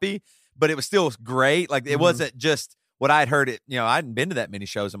sloppy, but it was still great. Like it wasn't just what I'd heard it. I hadn't been to that many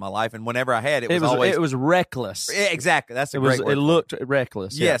shows in my life, and whenever I had, it was reckless. Exactly, that's a great word. It looked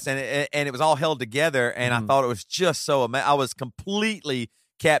reckless. Yes, and it was all held together, and I thought it was just so amazing. I was completely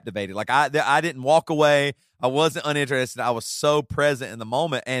captivated. Like I didn't walk away. I wasn't uninterested. I was so present in the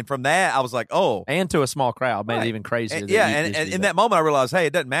moment. And from that, I was like, oh. And to a small crowd, made Right. it even crazier. And in that moment, I realized, hey,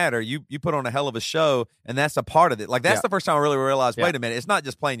 it doesn't matter. You put on a hell of a show, and that's a part of it. Like, that's the first time I really realized, wait a minute, it's not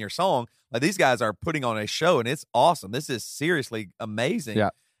just playing your song. Like, these guys are putting on a show, and it's awesome. This is seriously amazing. Yeah.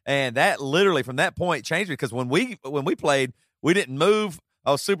 And that literally, from that point, changed me, because when we played, we didn't move.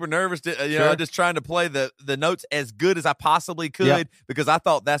 I was super nervous, know, just trying to play the notes as good as I possibly could, because I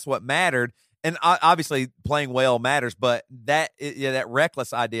thought that's what mattered. And obviously playing well matters, but that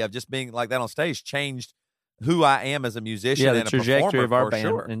reckless idea of just being like that on stage changed who I am as a musician and the a trajectory performer, of our for band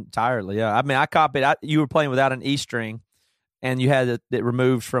sure. entirely. Yeah, I mean, I copied. You were playing without an E string, and you had it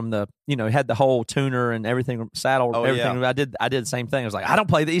removed from the. You had the whole tuner and everything, saddle, everything. Yeah. I did the same thing. I was like, I don't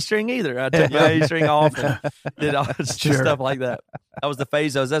play the E string either. I took my E string off and did all stuff like that. That was the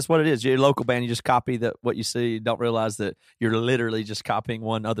phase. That's what it is. Your local band, you just copy what you see. You don't realize that you're literally just copying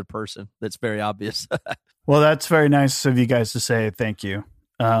one other person. That's very obvious. Well, that's very nice of you guys to say thank you.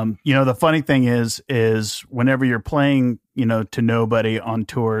 The funny thing is whenever you're playing, to nobody on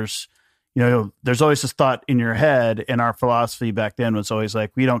tours, there's always this thought in your head, and our philosophy back then was always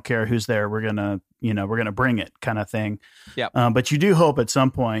like, we don't care who's there. We're going to bring it kind of thing. Yeah. But you do hope at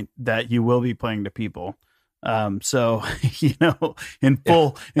some point that you will be playing to people. So, in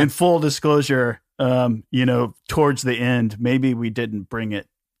full disclosure, towards the end, maybe we didn't bring it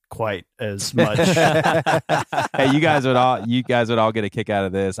quite as much. Hey, you guys would all get a kick out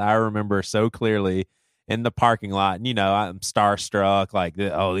of this. I remember so clearly in the parking lot, and I'm starstruck, like,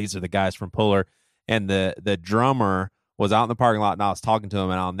 these are the guys from Puller, and the drummer was out in the parking lot, and I was talking to him,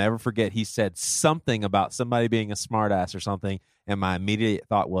 and I'll never forget, he said something about somebody being a smartass or something, and my immediate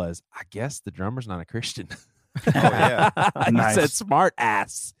thought was, I guess the drummer's not a Christian. Oh yeah, Nice. He said smart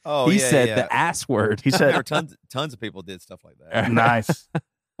ass. Oh, he yeah, said yeah. the ass word. He There were said, tons of people did stuff like that. nice.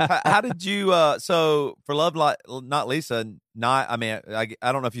 How did you? So for Love Not Lisa, I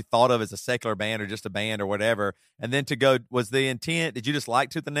don't know if you thought of it as a secular band or just a band or whatever. And then to go, was the intent? Did you just like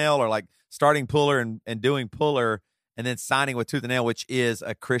Tooth and Nail, or like starting Puller and doing Puller, and then signing with Tooth and Nail, which is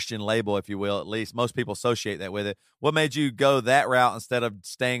a Christian label, if you will? At least most people associate that with it. What made you go that route instead of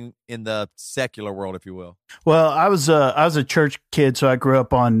staying in the secular world, if you will? Well, I was a church kid, so I grew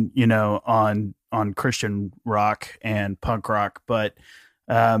up on Christian rock and punk rock. But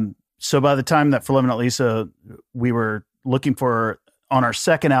so by the time that For Love Not Lisa, we were looking for, on our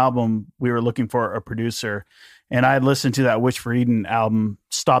second album, we were looking for a producer, and I had listened to that Wish for Eden album,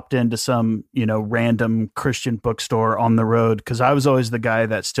 stopped into some random Christian bookstore on the road, because I was always the guy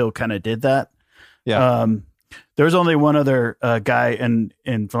that still kind of did that. Yeah. There was only one other guy in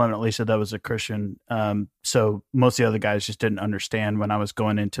For Love Not Lisa that was a Christian. So most of the other guys just didn't understand when I was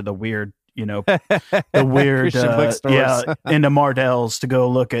going into the weird, the weird, Christian bookstores. into Mardell's to go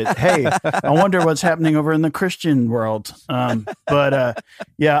look at, hey, I wonder what's happening over in the Christian world. But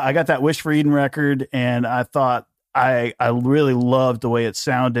I got that Wish for Eden record, and I thought I really loved the way it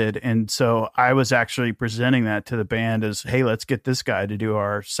sounded. And so I was actually presenting that to the band as, hey, let's get this guy to do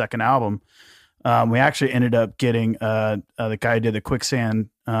our second album. We actually ended up getting the guy who did the Quicksand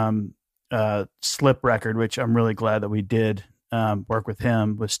Slip record, which I'm really glad that we did work with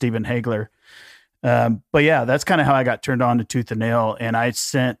him, with Stephen Hagler. But yeah, that's kind of how I got turned on to Tooth and Nail. And I just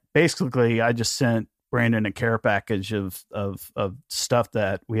sent Brandon a care package of stuff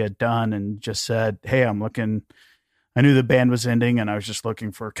that we had done, and just said, hey, I knew the band was ending, and I was just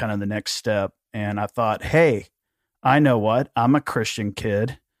looking for kind of the next step. And I thought, hey, I know what, I'm a Christian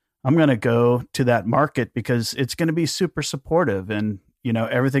kid. I'm going to go to that market because it's going to be super supportive, and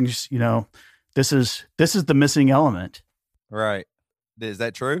everything's, this is the missing element. Right. Is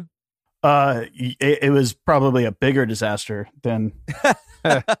that true? It was probably a bigger disaster than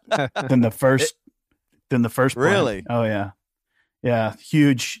the first plan. Really? Oh yeah. Yeah.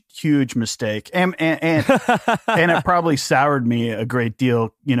 Huge mistake. And it probably soured me a great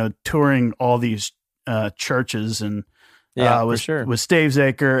deal, touring all these churches and, for sure. With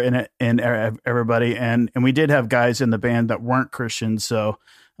Stavesacre and everybody. And we did have guys in the band that weren't Christians. So,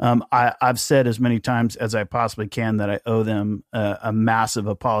 I've said as many times as I possibly can that I owe them a massive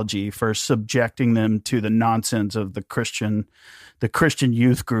apology for subjecting them to the nonsense of the Christian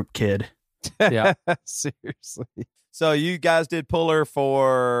youth group kid. Yeah. Seriously. So you guys did Puller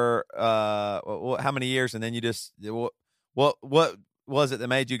for how many years, and then you just what was it that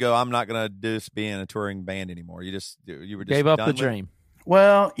made you go, I'm not going to just be in a touring band anymore? You were just gave up done the with dream.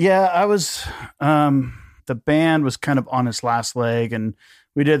 Well, yeah, I was. The band was kind of on its last leg, and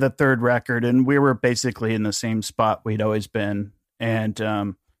we did the third record, and we were basically in the same spot we'd always been. And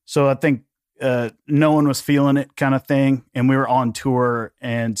so I think no one was feeling it kind of thing. And we were on tour.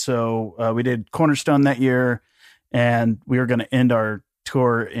 And so we did Cornerstone that year, and we were going to end our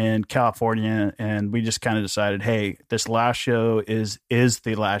tour in California. And we just kind of decided, hey, this last show is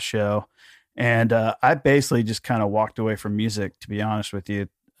the last show. And I basically just kind of walked away from music, to be honest with you,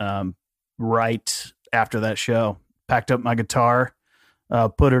 right after that show. Packed up my guitar,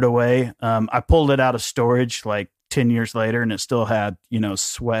 put it away. I pulled it out of storage like 10 years later, and it still had,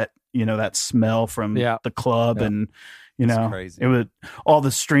 sweat, that smell from the club. Yeah. And, it was, all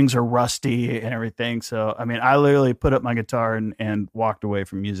the strings are rusty and everything. So, I mean, I literally put up my guitar and walked away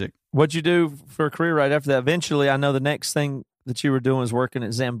from music. What'd you do for a career right after that? Eventually, I know the next thing that you were doing was working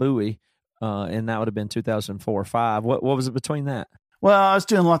at Zambui, and that would have been 2004 or 5. What was it between that? Well, I was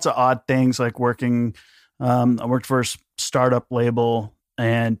doing lots of odd things, like working. I worked for a startup label,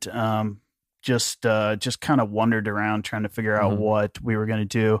 and just kind of wandered around trying to figure out what we were going to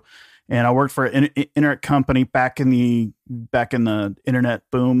do. And I worked for an internet company back in the internet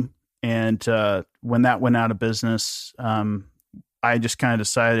boom. And when that went out of business, I just kind of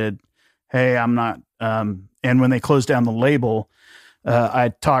decided, hey, I'm not. And when they closed down the label,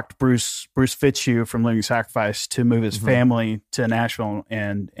 I talked Bruce Fitzhugh from Living Sacrifice to move his family to Nashville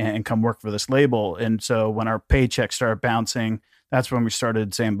and come work for this label. And so when our paycheck started bouncing, that's when we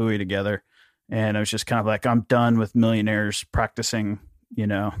started Zambui together. And I was just kind of like, I'm done with millionaires practicing,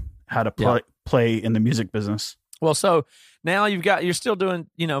 how to play in the music business. Well, so now you're still doing,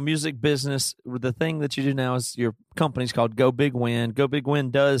 music business. The thing that you do now is your company's called Go Big Win. Go Big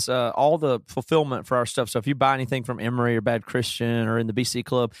Win does all the fulfillment for our stuff. So if you buy anything from Emory or Bad Christian or in the BC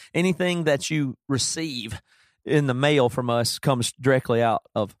Club, anything that you receive in the mail from us comes directly out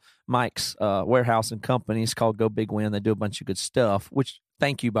of Mike's warehouse and company. It's called Go Big Win. They do a bunch of good stuff, which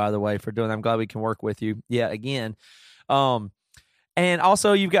thank you, by the way, for doing that. I'm glad we can work with you yet again. And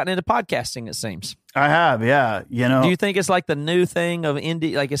also, you've gotten into podcasting, it seems. I have, yeah. Do you think it's like the new thing of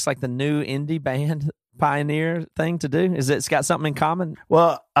indie, like it's like the new indie band pioneer thing to do? It's got something in common?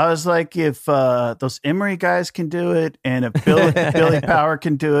 Well, I was like, if those Emory guys can do it, and if Billy Power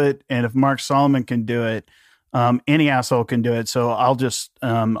can do it, and if Mark Solomon can do it, any asshole can do it. So I'll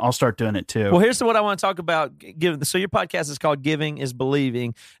start doing it too. Well, here's what I want to talk about. So your podcast is called Giving is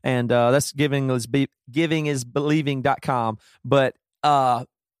Believing, and that's givingisbelieving.com. But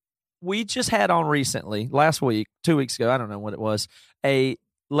we just had on recently, last week, 2 weeks ago, I don't know what it was, a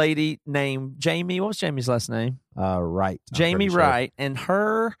lady named Jamie. What was Jamie's last name? Wright. Jamie Wright, and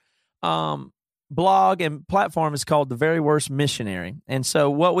her blog and platform is called The Very Worst Missionary. And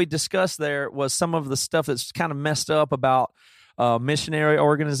so what we discussed there was some of the stuff that's kind of messed up about missionary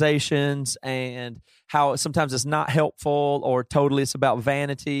organizations and how sometimes it's not helpful, or totally it's about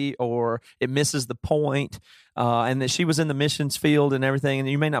vanity, or it misses the point. And that she was in the missions field and everything, and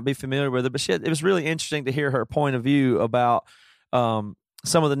you may not be familiar with it, but it was really interesting to hear her point of view about some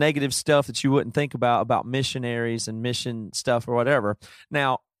of the negative stuff that you wouldn't think about missionaries and mission stuff or whatever.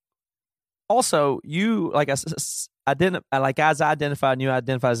 Now, also, you, like as I identified, and you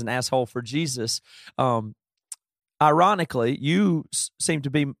identify as an asshole for Jesus. Ironically, you seem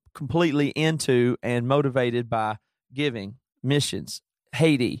to be completely into and motivated by giving, missions,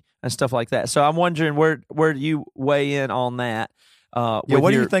 Haiti, and stuff like that. So I'm wondering where do you weigh in on that? What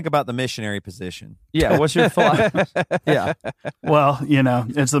do you think about the missionary position? Yeah, what's your thought? Yeah. Well,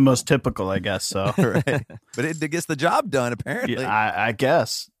 it's the most typical, I guess. So, right. But it gets the job done, apparently. Yeah, I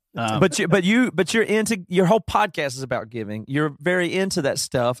guess. But you're into, your whole podcast is about giving. You're very into that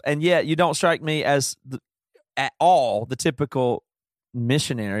stuff, and yet you don't strike me as at all the typical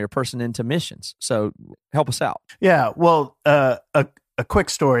missionary or person into missions. So help us out. Yeah. Well, a quick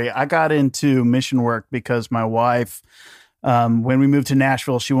story. I got into mission work because my wife, when we moved to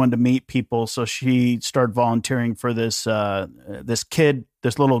Nashville, she wanted to meet people. So she started volunteering for this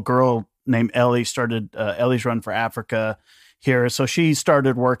little girl named Ellie, started Ellie's Run for Africa here. So she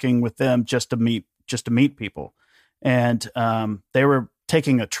started working with them just to meet people. And they were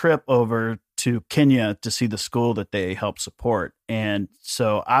taking a trip over to Kenya to see the school that they help support. And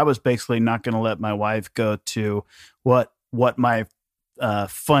so I was basically not going to let my wife go to what my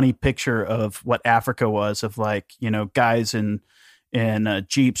funny picture of what Africa was, of like, guys in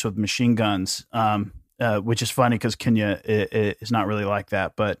Jeeps with machine guns, which is funny because Kenya is not really like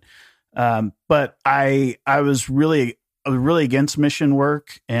that. But I was really against mission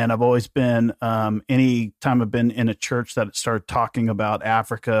work, and I've always been, any time I've been in a church that started talking about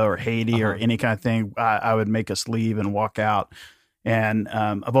Africa or Haiti or any kind of thing, I would make us leave and walk out. And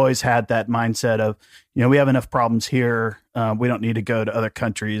I've always had that mindset of, we have enough problems here. We don't need to go to other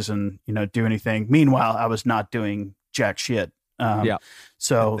countries and, do anything. Meanwhile, I was not doing jack shit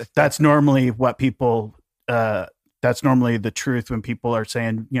So that's normally what people, that's normally the truth when people are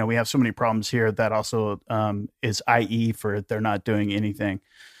saying, we have so many problems here. That also is IE for they're not doing anything.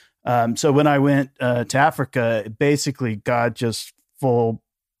 So when I went to Africa, basically God just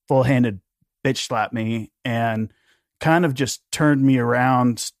full-handed bitch slapped me and kind of just turned me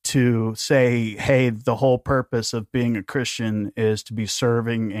around to say, hey, the whole purpose of being a Christian is to be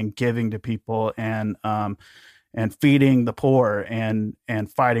serving and giving to people and feeding the poor and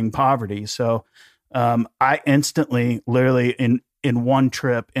fighting poverty. So I instantly, literally in one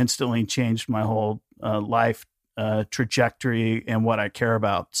trip, instantly changed my whole life trajectory and what I care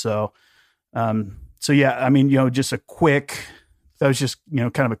about. So yeah, I mean, just a quick. That was just,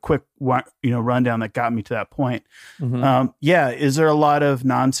 kind of a quick, rundown that got me to that point. Yeah. Is there a lot of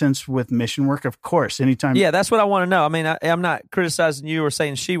nonsense with mission work? Of course. Anytime. Yeah, that's what I want to know. I mean, I'm not criticizing you or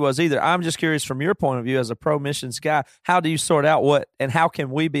saying she was either. I'm just curious from your point of view as a pro missions guy, how do you sort out what, and how can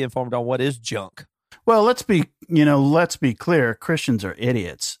we be informed on what is junk? Well, let's be clear. Christians are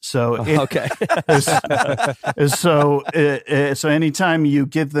idiots. So okay. So anytime you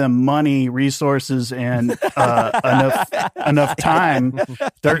give them money, resources, and enough time,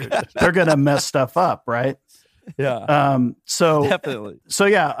 they're gonna mess stuff up, right? Yeah. So definitely. So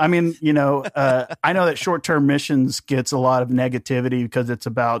yeah, I mean, I know that short-term missions gets a lot of negativity because it's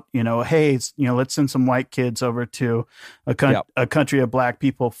about, hey, let's send some white kids over to a country of black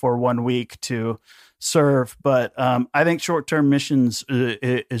people for 1 week to serve. But I think short-term missions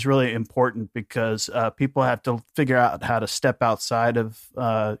is really important because people have to figure out how to step outside of,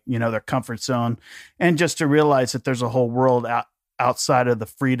 their comfort zone and just to realize that there's a whole world outside of the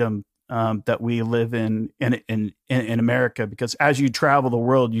freedom that we live in America, because as you travel the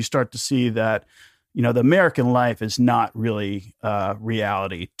world, you start to see that, the American life is not really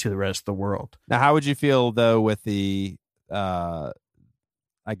reality to the rest of the world. Now, how would you feel though with the,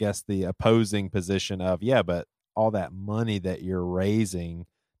 I guess the opposing position of, but all that money that you're raising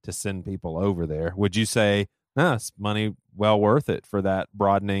to send people over there, would you say, no, it's money well worth it for that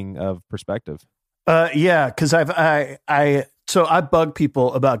broadening of perspective? Yeah, because I bug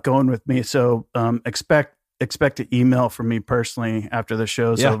people about going with me. So expect an email from me personally after the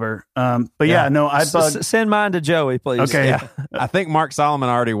show's over. But I bug. Send mine to Joey, please. Okay. Yeah. I think Mark Solomon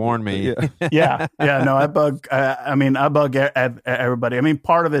already warned me. No, I bug. I bug everybody. I mean,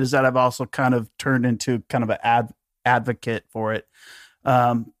 part of it is that I've also kind of turned into kind of an advocate for it.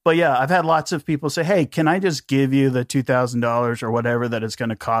 But yeah, I've had lots of people say, hey, can I just give you the $2,000 or whatever that it's going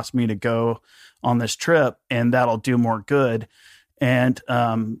to cost me to go on this trip, and that'll do more good. And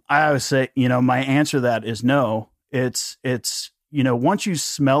I always say, my answer to that is no. It's once you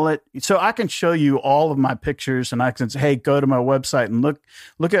smell it, so I can show you all of my pictures and I can say, hey, go to my website and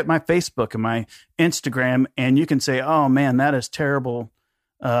look at my Facebook and my Instagram, and you can say, oh man, that is terrible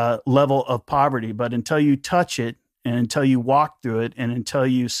level of poverty. But until you touch it and until you walk through it and until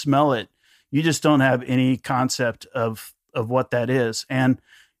you smell it, you just don't have any concept of what that is. And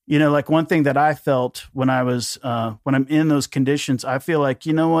like one thing that I felt when I was when I'm in those conditions, I feel like,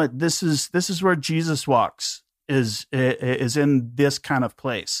 what, this is where Jesus walks, is in this kind of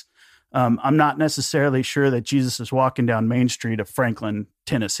place. I'm not necessarily sure that Jesus is walking down Main Street of Franklin,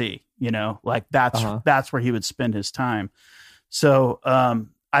 Tennessee. Like that's where he would spend his time. So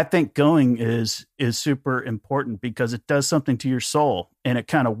I think going is super important because it does something to your soul and it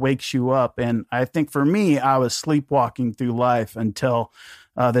kind of wakes you up. And I think for me, I was sleepwalking through life until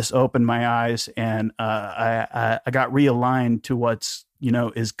this opened my eyes, and I got realigned to what's,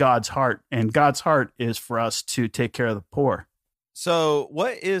 is God's heart, and God's heart is for us to take care of the poor. So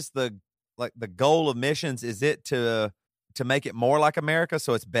what is the goal of missions? Is it to make it more like America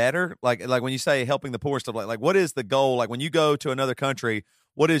so it's better? Like when you say helping the poor stuff, like what is the goal? Like when you go to another country,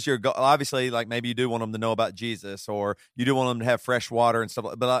 what is your goal? Obviously, like maybe you do want them to know about Jesus, or you do want them to have fresh water and stuff.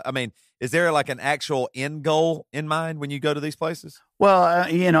 But I mean, is there like an actual end goal in mind when you go to these places? Well,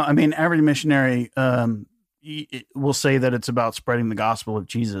 every missionary will say that it's about spreading the gospel of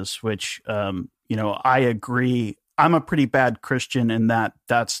Jesus, which, I agree. I'm a pretty bad Christian in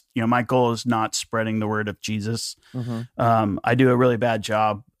that's, my goal is not spreading the word of Jesus. Mm-hmm. I do a really bad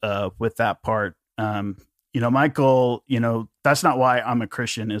job with that part. My goal, that's not why I'm a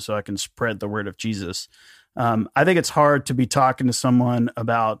Christian, is so I can spread the word of Jesus. I think it's hard to be talking to someone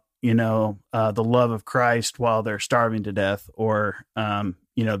about, the love of Christ while they're starving to death, or,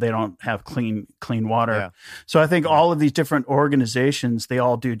 they don't have clean water. Yeah. So I think all of these different organizations, they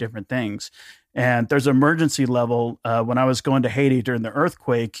all do different things. And there's emergency level. When I was going to Haiti during the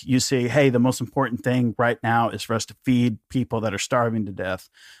earthquake, you say, hey, the most important thing right now is for us to feed people that are starving to death.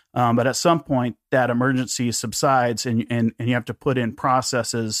 But at some point, that emergency subsides, and you have to put in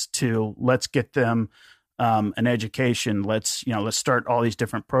processes to let's get them an education. Let's start all these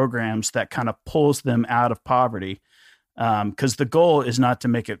different programs that kind of pulls them out of poverty. Because the goal is not to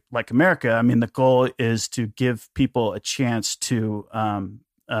make it like America. I mean, the goal is to give people a chance to an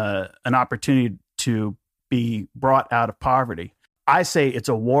opportunity to be brought out of poverty. I say it's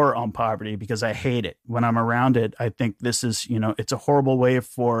a war on poverty because I hate it. When I'm around it, I think this is, it's a horrible way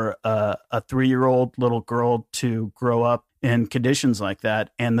for a 3-year-old little girl to grow up in conditions like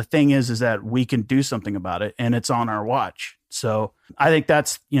that. And the thing is that we can do something about it, and it's on our watch. So I think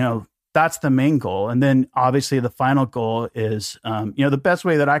that's the main goal. And then obviously the final goal is, the best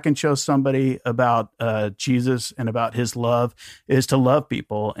way that I can show somebody about Jesus and about his love is to love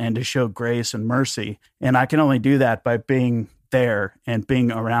people and to show grace and mercy. And I can only do that by being there and being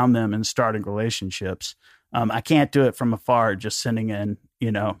around them and starting relationships. I can't do it from afar, just sending in,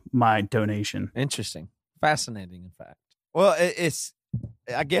 my donation. Interesting. Fascinating, in fact. Well,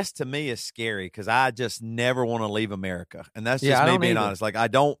 I guess to me it's scary because I just never want to leave America. And that's just me being honest. Like, I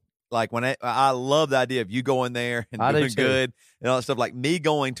don't, like when I love the idea of you going there and doing good and all that stuff. Like, me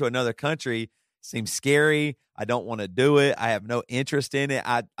going to another country seems scary. I don't want to do it. I have no interest in it.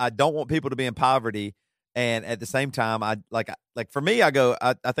 I don't want people to be in poverty. And at the same time, I for me, I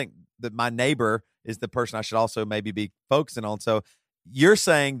think that my neighbor is the person I should also maybe be focusing on. So you're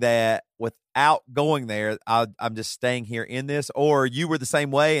saying that without going there, I'm just staying here in this, or you were the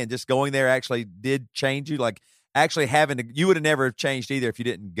same way and just going there actually did change you? Like, actually you would have never changed either if you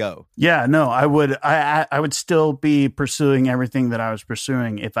didn't go. Yeah, no, I would still be pursuing everything that I was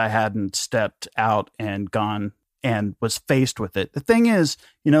pursuing if I hadn't stepped out and gone and was faced with it. The thing is,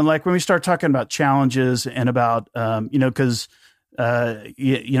 like when we start talking about challenges and about, because,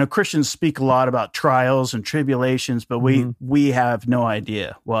 Christians speak a lot about trials and tribulations, but we have no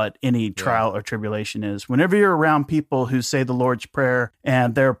idea what any trial or tribulation is. Whenever you're around people who say the Lord's Prayer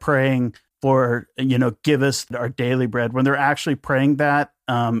and they're praying for, give us our daily bread, when they're actually praying that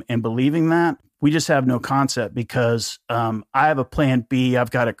and believing that, we just have no concept because I have a plan B.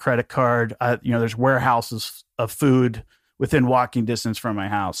 I've got a credit card. There's warehouses of food within walking distance from my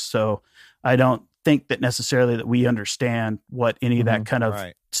house. So I don't think that necessarily that we understand what any of that kind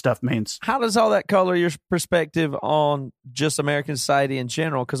of stuff means. How does all that color your perspective on just American society in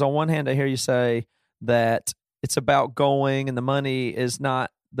general? Because on one hand, I hear you say that it's about going and the money is not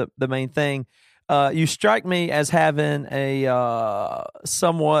the main thing. You strike me as having a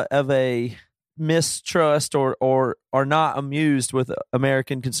somewhat of a mistrust or are not amused with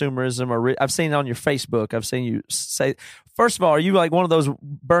American consumerism. Or I've seen it on your Facebook. I've seen you say, first of all, are you like one of those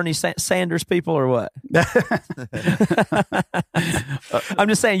Bernie Sanders people or what? I'm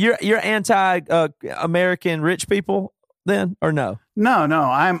just saying you're anti-American rich people then, or no? No.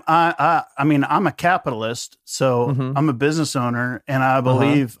 I'm a capitalist, so I'm a business owner, and I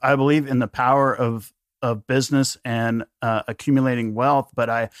believe in the power of business and accumulating wealth. But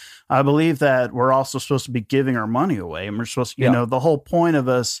I believe that we're also supposed to be giving our money away, and we're supposed to, the whole point of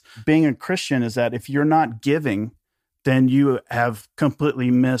us being a Christian is that if you're not giving, then you have completely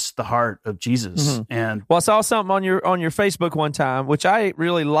missed the heart of Jesus. And I saw something on your Facebook one time, which I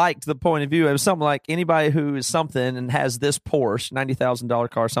really liked the point of view. It was something like anybody who is something and has this Porsche, $90,000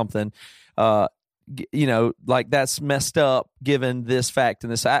 car, something, like that's messed up given this fact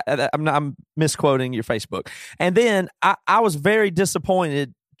and this. I'm misquoting your Facebook. And then I was very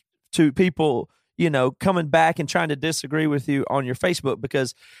disappointed to people, coming back and trying to disagree with you on your Facebook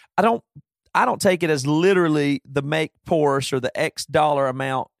because I don't take it as literally the make Porsche or the X dollar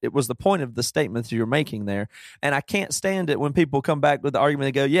amount. It was the point of the statements you're making there. And I can't stand it when people come back with the argument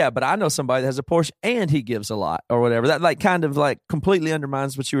and go, yeah, but I know somebody that has a Porsche and he gives a lot or whatever. That kind of completely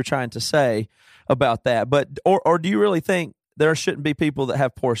undermines what you were trying to say about that. But, or do you really think there shouldn't be people that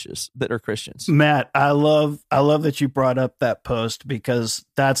have Porsches that are Christians? Matt, I love that you brought up that post because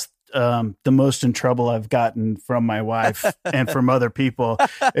that's the most in trouble I've gotten from my wife and from other people.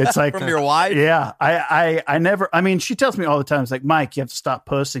 It's like from your wife? Yeah. I never, she tells me all the time, it's like, Mike, you have to stop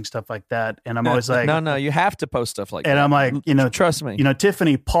posting stuff like that. And I'm always like, no, you have to post stuff like that. And I'm like, trust me.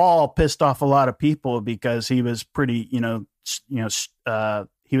 Tiffany Paul pissed off a lot of people because he was pretty,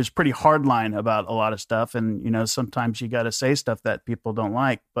 he was pretty hardline about a lot of stuff. And, sometimes you got to say stuff that people don't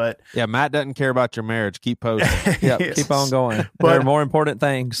like. But yeah, Matt doesn't care about your marriage. Keep posting. Keep on going. There are more important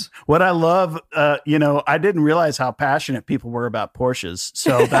things. What I love, I didn't realize how passionate people were about Porsches.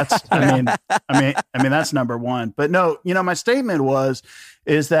 So that's, that's number one. But no, my statement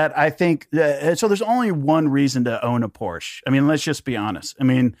is that I think so there's only one reason to own a Porsche. I mean, let's just be honest. I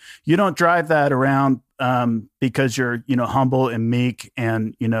mean, you don't drive that around because you're, humble and meek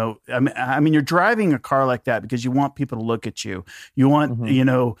and, I mean, you're driving a car like that because you want people to look at you. You want,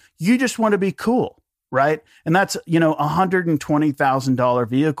 you just want to be cool. Right. And that's, $120,000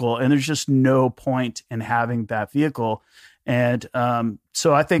 vehicle. And there's just no point in having that vehicle. And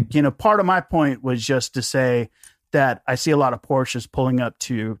so I think, part of my point was just to say that I see a lot of Porsches pulling up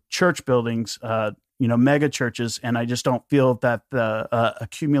to church buildings, mega churches. And I just don't feel that the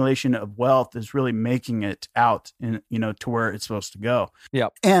accumulation of wealth is really making it out in, to where it's supposed to go. Yeah.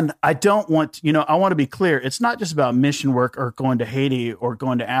 And I don't want, I want to be clear. It's not just about mission work or going to Haiti or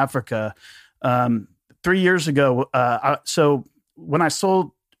going to Africa. 3 years ago, so when I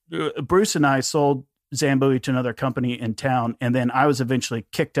sold, Bruce and I sold Zambui to another company in town, and then I was eventually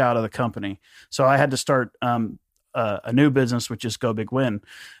kicked out of the company. So I had to start a new business, which is Go Big Win.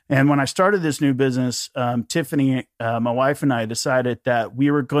 And when I started this new business, Tiffany, my wife, and I decided that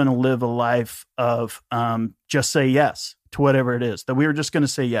we were going to live a life of just say yes to whatever it is, that we were just going to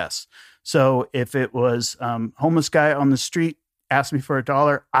say yes. So if it was homeless guy on the street asked me for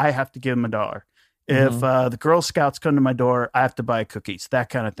 $1, I have to give him $1. If the Girl Scouts come to my door, I have to buy cookies, that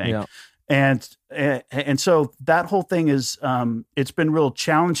kind of thing. Yeah. And so that whole thing is, it's been real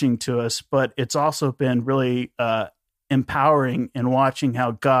challenging to us, but it's also been really empowering in watching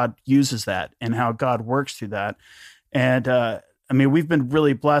how God uses that and how God works through that. And I mean, we've been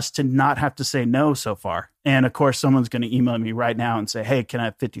really blessed to not have to say no so far. And of course, someone's going to email me right now and say, "Hey, can I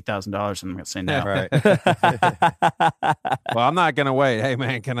have $50,000?" And I'm going to say no. Right. Well, I'm not going to wait. Hey,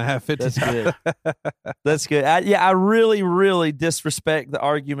 man, can I have 50? That's good. That's good. I really, really disrespect the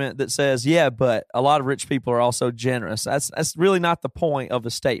argument that says, "Yeah, but a lot of rich people are also generous." That's really not the point of a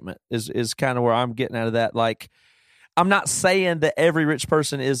statement. Is kind of where I'm getting out of that. Like, I'm not saying that every rich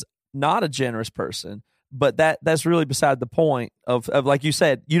person is not a generous person. But that's really beside the point of like you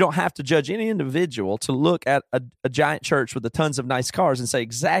said, you don't have to judge any individual to look at a giant church with tons of nice cars and say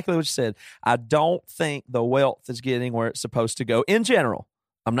exactly what you said. I don't think the wealth is getting where it's supposed to go in general.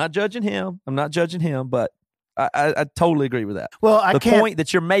 I'm not judging him, but I totally agree with that. Well, the point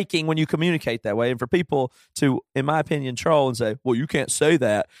that you're making when you communicate that way, and for people to, in my opinion, troll and say, "Well, you can't say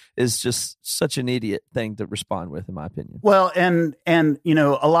that," is just such an idiot thing to respond with, in my opinion. Well, and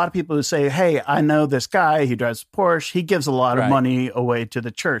a lot of people who say, "Hey, I know this guy. He drives a Porsche. He gives a lot of money away to the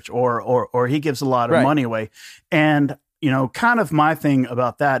church, or he gives a lot of money away," and kind of my thing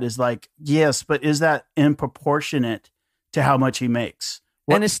about that is like, yes, but is that in proportionate to how much he makes?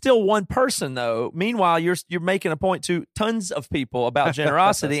 And it's still one person, though. Meanwhile, you're making a point to tons of people about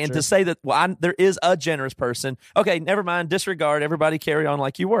generosity, and to say that there is a generous person. Okay, never mind. Disregard. Everybody carry on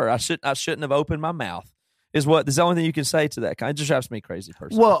like you were. I shouldn't have opened my mouth. Is the only thing you can say to that? It just drives me crazy,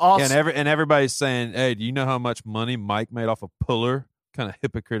 personally. Well, also, and everybody's saying, "Hey, do you know how much money Mike made off a puller?" Kind of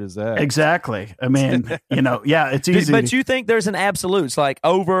hypocrite is that? Exactly. I mean, yeah, it's easy. But you think there's an absolute? It's like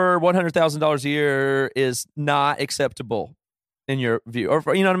over $100,000 a year is not acceptable in your view, or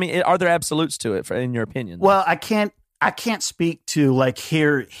you know what I mean? Are there absolutes to it, in your opinion? Well, I can't speak to like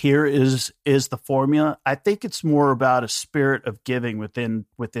here is the formula. I think it's more about a spirit of giving within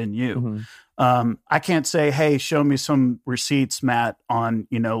you. Mm-hmm. I can't say, "Hey, show me some receipts, Matt, on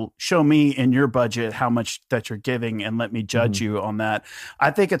show me in your budget how much that you're giving, and let me judge you on that."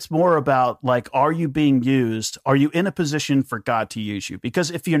 I think it's more about like, are you being used? Are you in a position for God to use you? Because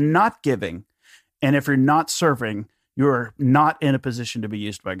if you're not giving, and if you're not serving, you're not in a position to be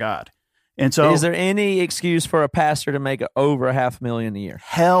used by God. And so, is there any excuse for a pastor to make over $500,000 a year?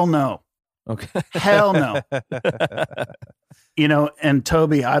 Hell no. Okay. Hell no. And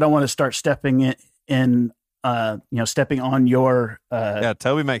Toby, I don't want to start stepping stepping on your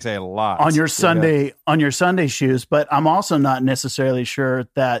Toby makes a lot on your Sunday shoes, but I'm also not necessarily sure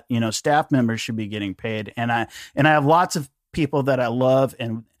that staff members should be getting paid. And I have lots of people that I love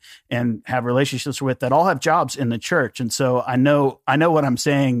and have relationships with that all have jobs in the church. And so I know what I'm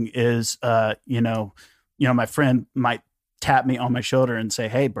saying is, my friend might tap me on my shoulder and say,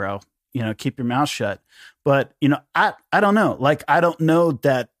 "Hey, bro, keep your mouth shut." But, I don't know. Like, I don't know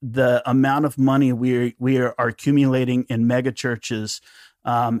that the amount of money we are accumulating in mega churches,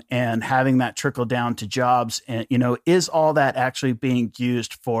 and having that trickle down to jobs, and, is all that actually being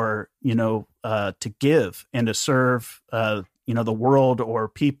used for, to give and to serve, the world or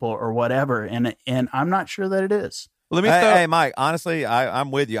people or whatever. And I'm not sure that it is. Hey, Mike, honestly,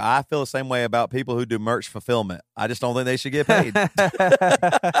 I'm with you. I feel the same way about people who do merch fulfillment. I just don't think they should get paid.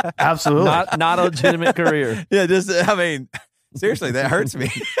 Absolutely. Not a legitimate career. Yeah, Seriously, that hurts me.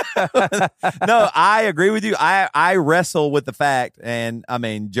 No, I agree with you. I wrestle with the fact, and I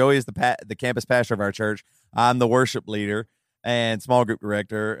mean, Joey is the campus pastor of our church. I'm the worship leader and small group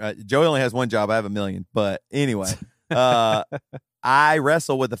director. Joey only has one job. I have 1 million. But anyway, I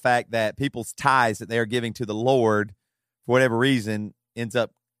wrestle with the fact that people's tithes that they are giving to the Lord, for whatever reason, ends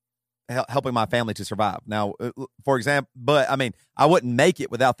up helping my family to survive. Now, for example, but I mean, I wouldn't make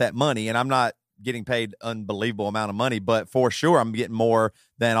it without that money, and I'm not getting paid unbelievable amount of money, but for sure I'm getting more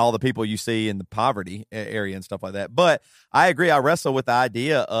than all the people you see in the poverty area and stuff like that. But I agree. I wrestle with the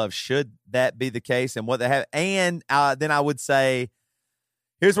idea of should that be the case and what they have. And then I would say,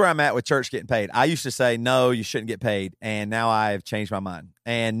 here's where I'm at with church getting paid. I used to say, no, you shouldn't get paid. And now I've changed my mind.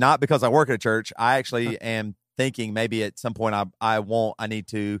 And not because I work at a church. I actually am thinking maybe at some point I need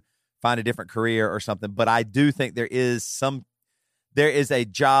to find a different career or something. But I do think there is a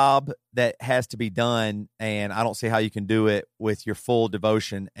job that has to be done, and I don't see how you can do it with your full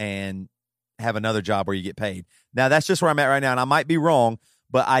devotion and have another job where you get paid. Now, that's just where I'm at right now, and I might be wrong,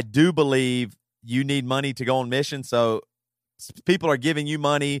 but I do believe you need money to go on mission, so people are giving you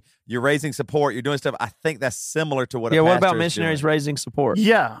money, you're raising support, you're doing stuff. I think that's similar to what a pastor what about is missionaries doing. raising support?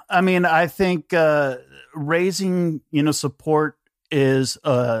 Yeah, I mean, I think raising support is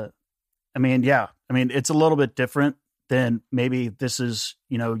it's a little bit different than maybe this is,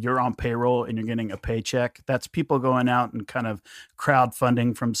 you're on payroll and you're getting a paycheck. That's people going out and kind of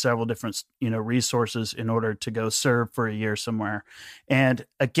crowdfunding from several different, resources in order to go serve for a year somewhere. And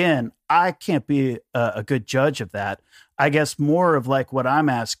again, I can't be a good judge of that. I guess more of like what I'm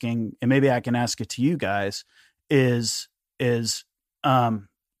asking, and maybe I can ask it to you guys, is is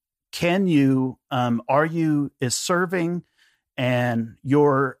serving and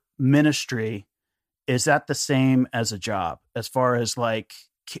your ministry, is that the same as a job as far as like,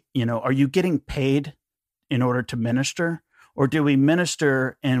 are you getting paid in order to minister, or do we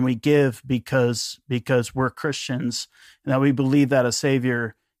minister and we give because we're Christians and that we believe that a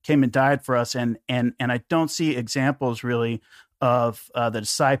Savior came and died for us? And I don't see examples really of the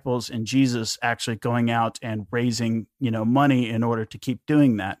disciples and Jesus actually going out and raising, money in order to keep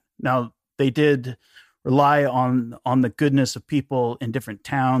doing that. Now, they did rely on the goodness of people in different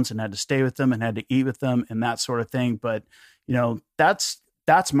towns and had to stay with them and had to eat with them and that sort of thing. But,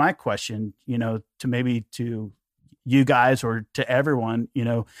 that's my question, to you guys or to everyone,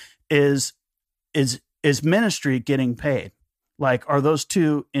 is ministry getting paid? Like, are those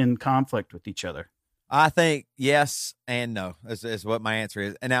two in conflict with each other? I think yes and no is what my answer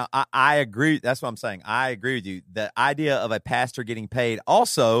is. And now I agree. That's what I'm saying. I agree with you. The idea of a pastor getting paid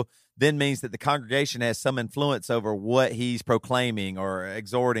also then means that the congregation has some influence over what he's proclaiming or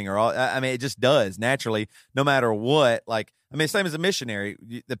exhorting or all. I mean, it just does naturally, no matter what. Like, I mean, same as a missionary.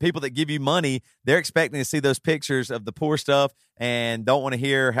 The people that give you money, they're expecting to see those pictures of the poor stuff and don't want to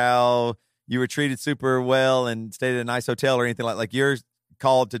hear how you were treated super well and stayed at a nice hotel or anything like you're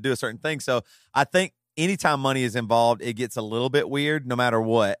called to do a certain thing. So I think anytime money is involved, it gets a little bit weird no matter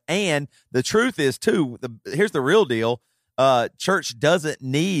what. And the truth is too, here's the real deal. Church doesn't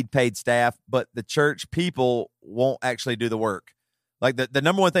need paid staff, but the church people won't actually do the work. Like the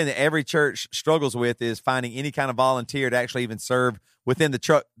number one thing that every church struggles with is finding any kind of volunteer to actually even serve within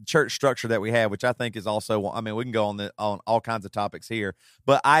the church structure that we have, which I think is also, I mean, we can go on all kinds of topics here,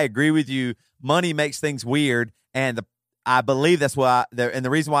 but I agree with you. Money makes things weird. And I believe that's why, and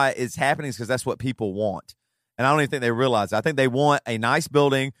the reason why it's happening is because that's what people want. And I don't even think they realize it. I think they want a nice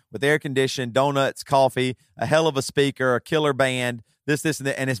building with air conditioned, donuts, coffee, a hell of a speaker, a killer band, this, and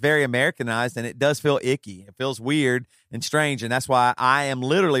that. And it's very Americanized, and it does feel icky. It feels weird and strange. And that's why I am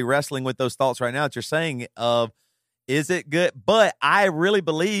literally wrestling with those thoughts right now that you're saying of, is it good? But I really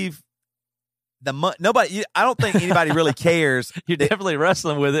believe I don't think anybody really cares. You're definitely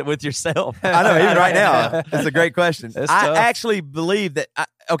wrestling with it with yourself. I know, even right now. It's a great question. It's I tough. actually believe that,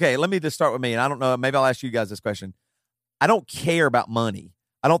 okay, let me just start with me, and I don't know, maybe I'll ask you guys this question. I don't care about money.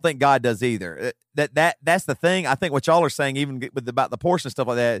 I don't think God does either. That's the thing. I think what y'all are saying, even about the portion and stuff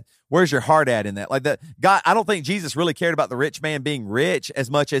like that, where's your heart at in that? Like that God, I don't think Jesus really cared about the rich man being rich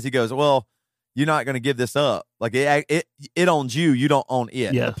as much as he goes, well, you're not going to give this up. Like it owns you. You don't own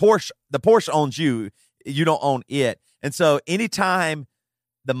it. Yeah. The Porsche owns you. You don't own it. And so anytime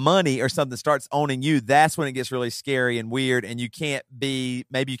the money or something starts owning you, that's when it gets really scary and weird. And you can't be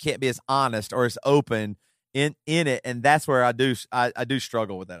as honest or as open in it. And that's where I do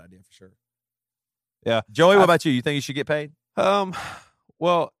struggle with that idea for sure. Yeah. Joey, what about you? You think you should get paid?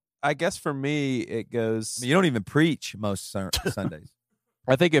 Well, I guess for me, it goes. I mean, you don't even preach most Sundays.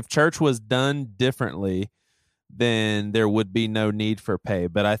 I think if church was done differently, then there would be no need for pay.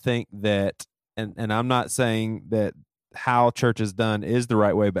 But I think that, and I'm not saying that how church is done is the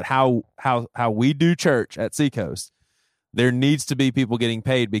right way, but how we do church at Seacoast, there needs to be people getting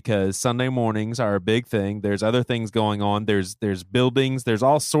paid because Sunday mornings are a big thing. There's other things going on. There's buildings. There's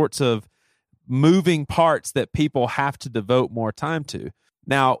all sorts of moving parts that people have to devote more time to.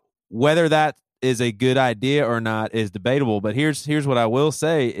 Now, whether that is a good idea or not is debatable, but here's what I will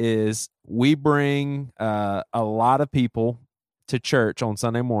say is we bring a lot of people to church on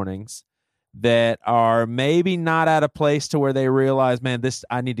Sunday mornings that are maybe not at a place to where they realize, man,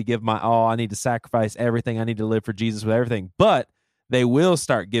 I need to give my all. I need to sacrifice everything. I need to live for Jesus with everything. But they will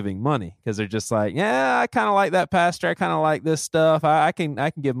start giving money because they're just like, yeah, I kind of like that pastor. I kind of like this stuff. I can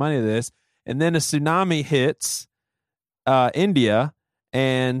give money to this. And then a tsunami hits India,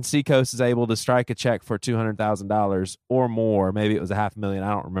 and Seacoast is able to strike a check for $200,000 or more. Maybe it was $500,000.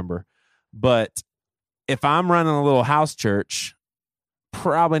 I don't remember. But if I'm running a little house church,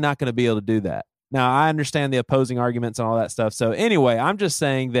 probably not going to be able to do that. Now, I understand the opposing arguments and all that stuff. So anyway, I'm just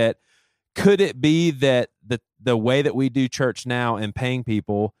saying that could it be that the way that we do church now and paying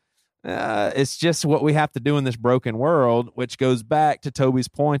people, it's just what we have to do in this broken world, which goes back to Toby's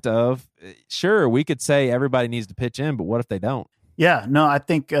point of, sure, we could say everybody needs to pitch in, but what if they don't? Yeah, no, I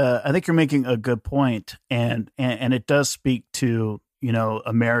think you're making a good point, and it does speak to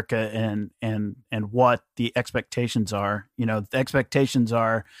America and what the expectations are. The expectations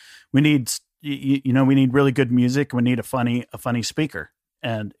are we need really good music. We need a funny speaker,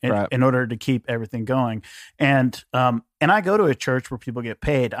 and right. in order to keep everything going. And I go to a church where people get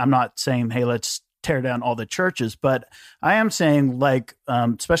paid. I'm not saying, hey, let's tear down all the churches, but I am saying, like,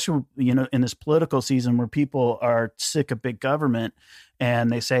 especially in this political season where people are sick of big government,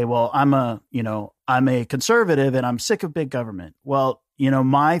 and they say, well, I'm a conservative and I'm sick of big government. Well,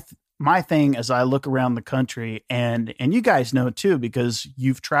 my thing as I look around the country, and you guys know too, because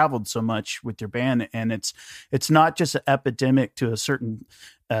you've traveled so much with your band, and it's not just an epidemic to a certain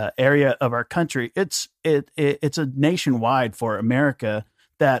area of our country. It's a nationwide for America,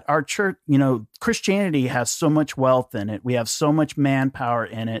 that our church, Christianity has so much wealth in it. We have so much manpower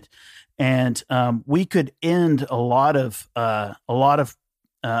in it. And we could end a lot of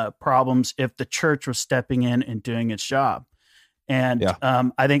problems if the church was stepping in and doing its job. And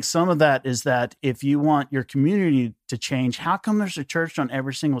I think some of that is that if you want your community to change, how come there's a church on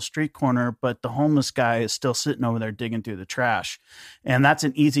every single street corner, but the homeless guy is still sitting over there digging through the trash? And that's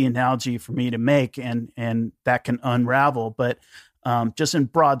an easy analogy for me to make, and that can unravel. But just in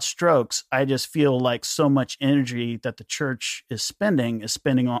broad strokes, I just feel like so much energy that the church is spending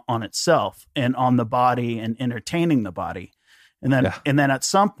on itself and on the body and entertaining the body. And then at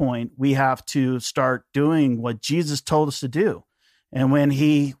some point we have to start doing what Jesus told us to do. And when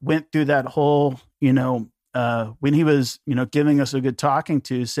he went through that whole, when he was, giving us a good talking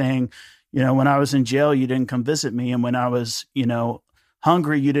to, saying, when I was in jail, you didn't come visit me. And when I was,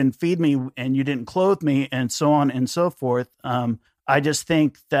 hungry, you didn't feed me and you didn't clothe me, and so on and so forth. I just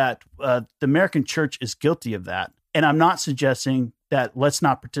think that the American church is guilty of that. And I'm not suggesting that let's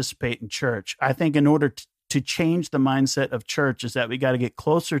not participate in church. I think in order to change the mindset of church is that we got to get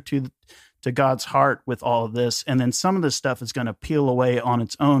closer to God's heart with all of this. And then some of this stuff is going to peel away on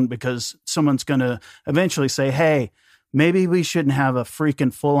its own, because someone's going to eventually say, hey, maybe we shouldn't have a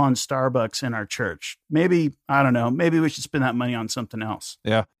freaking full-on Starbucks in our church. Maybe, I don't know, maybe we should spend that money on something else.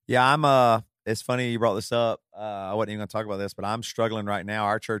 Yeah. Yeah, it's funny you brought this up. I wasn't even going to talk about this, but I'm struggling right now.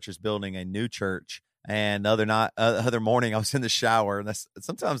 Our church is building a new church. And the other morning I was in the shower, and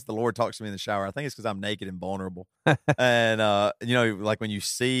sometimes the Lord talks to me in the shower. I think it's because I'm naked and vulnerable. And, like when you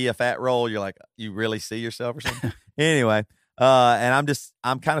see a fat roll, you're like, you really see yourself or something. Anyway. And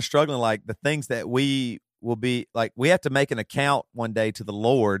I'm kind of struggling, like the things that we will be like, we have to make an account one day to the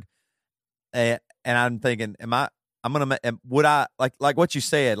Lord. And I'm thinking, would I like what you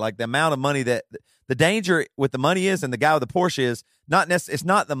said, like the amount of money that the danger with the money is, and the guy with the Porsche is it's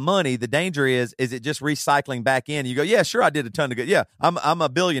not the money. The danger is it just recycling back in? You go, yeah, sure, I did a ton of good. Yeah, I'm a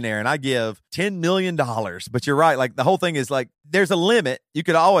billionaire and I give $10 million. But you're right. Like the whole thing is like, there's a limit. You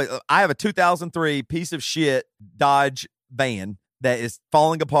could always, I have a 2003 piece of shit Dodge van that is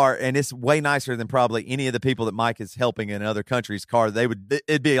falling apart, and it's way nicer than probably any of the people that Mike is helping in other countries' car.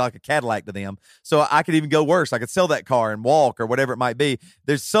 It'd be like a Cadillac to them. So I could even go worse. I could sell that car and walk or whatever it might be.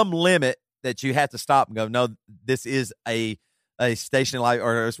 There's some limit that you have to stop and go, no, this is a station in life,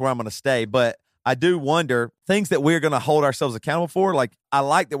 or it's where I'm going to stay. But I do wonder things that we're going to hold ourselves accountable for. Like, I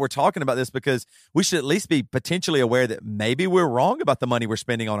like that we're talking about this, because we should at least be potentially aware that maybe we're wrong about the money we're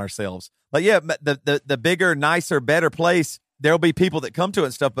spending on ourselves. Like, yeah, the bigger, nicer, better place, there'll be people that come to it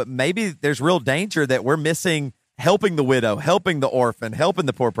and stuff, but maybe there's real danger that we're missing helping the widow, helping the orphan, helping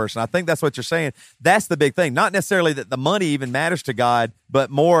the poor person. I think that's what you're saying. That's the big thing. Not necessarily that the money even matters to God, but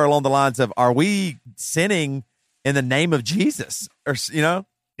more along the lines of, are we sinning in the name of Jesus? Or, you know?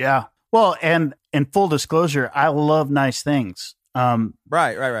 Yeah. Well, and in full disclosure, I love nice things.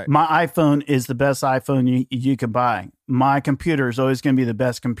 Right. My iPhone is the best iPhone you can buy. My computer is always going to be the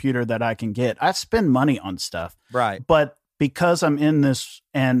best computer that I can get. I spend money on stuff. Right. But because I'm in this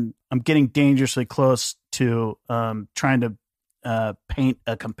and I'm getting dangerously close to trying to paint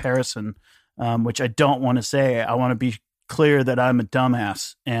a comparison, which I don't want to say. I want to be clear that I'm a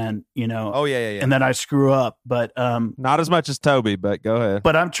dumbass and, and that I screw up. But not as much as Toby, but go ahead.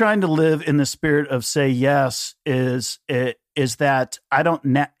 But I'm trying to live in the spirit of say yes is that I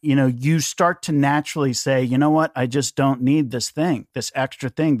don't, you start to naturally say, you know what, I just don't need this extra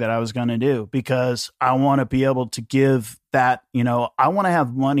thing that I was going to do because I want to be able to give that, I want to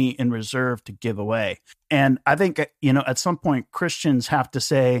have money in reserve to give away. And I think, at some point Christians have to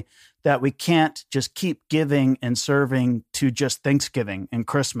say that we can't just keep giving and serving to just Thanksgiving and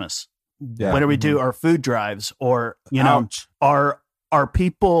Christmas. Yeah. When do we do our food drives or, Ouch.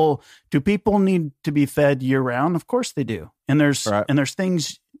 do people need to be fed year round? Of course they do. And there's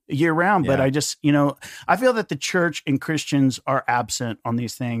things year round, but I just, I feel that the church and Christians are absent on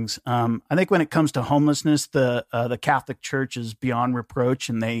these things. I think when it comes to homelessness, the Catholic Church is beyond reproach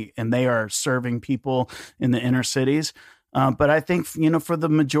and they are serving people in the inner cities. But I think, for the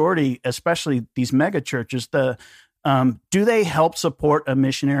majority, especially these mega churches, do they help support a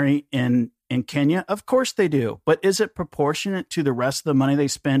missionary in Kenya? Of course they do. But is it proportionate to the rest of the money they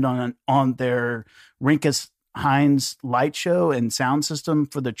spend on their Rinkus Hines light show and sound system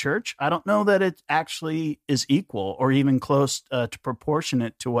for the church? I don't know that it actually is equal or even close to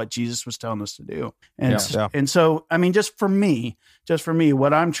proportionate to what Jesus was telling us to do. And so, I mean, just for me,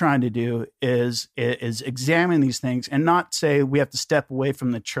 what I'm trying to do is examine these things and not say we have to step away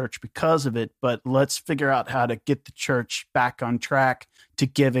from the church because of it, but let's figure out how to get the church back on track to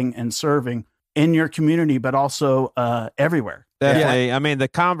giving and serving in your community, but also everywhere. Definitely. Yeah. I mean, the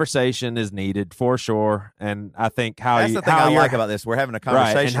conversation is needed for sure. And I think that's the thing I like about this. We're having a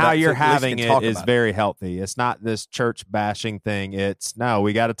conversation. Right, and how you're having it is very healthy. It's not this church bashing thing. It's no,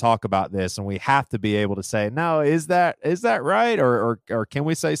 we got to talk about this and we have to be able to say, no, is that right? Or can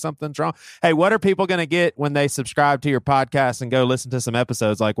we say something's wrong? Hey, what are people going to get when they subscribe to your podcast and go listen to some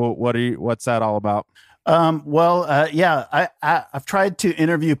episodes? Like, what's that all about? I've tried to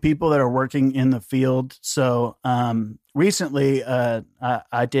interview people that are working in the field. So, recently,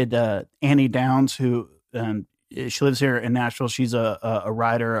 I did, Annie Downs, who, she lives here in Nashville. She's a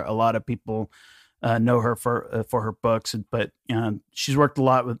writer. A lot of people, know her for her books, but, she's worked a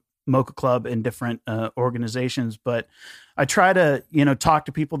lot with Mocha Club and different, organizations, but I try to, talk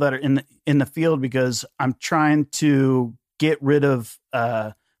to people that are in the field because I'm trying to get rid of,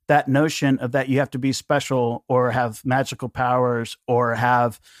 that notion of that you have to be special or have magical powers or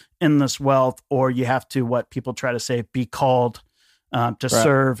have endless wealth, or you have to, what people try to say, be called to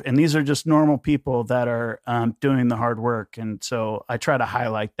serve. And these are just normal people that are doing the hard work. And so I try to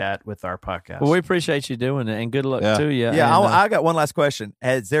highlight that with our podcast. Well, we appreciate you doing it and good luck to you. Yeah. And, I got one last question.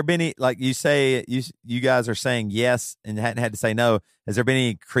 Has there been any, like you say, you guys are saying yes and hadn't had to say no. Has there been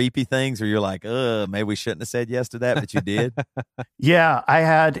any creepy things where you're like, maybe we shouldn't have said yes to that, but you did? Yeah, I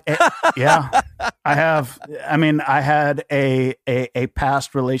had. I have. I mean, I had a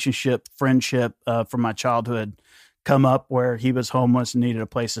past relationship, friendship from my childhood come up where he was homeless and needed a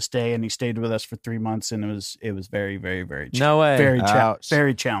place to stay, and he stayed with us for 3 months, and it was very, very, very no way, very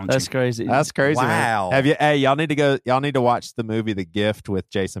challenging. That's crazy. Wow. Man. Have you? Hey, y'all need to watch the movie The Gift with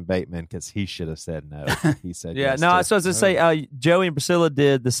Jason Bateman because he should have said no. He said yeah. yes No, I was supposed to say Joey and Priscilla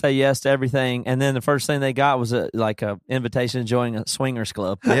did the say yes to everything, and then the first thing they got was a invitation to join a swingers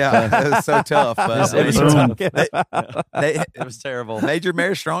club. Yeah, it was so tough. It was tough. It was terrible. Made your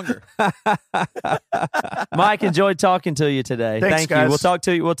marriage stronger. Mike, enjoyed talking to you today. Thanks, Thank guys. you. We'll talk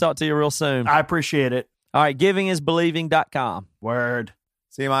to you real soon. I appreciate it. All right, givingisbelieving.com. Word.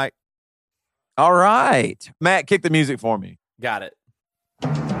 See you, Mike. All right. Matt, kick the music for me. Got it.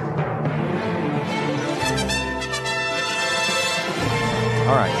 All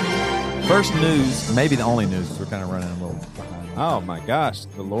right. First news, maybe the only news. We're kind of running a little behind. Oh my gosh,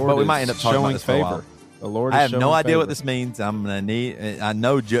 the Lord! But we is might end up talking showing about this for a favor. while. The Lord. I is have no showing idea favor. what this means. I'm gonna need. I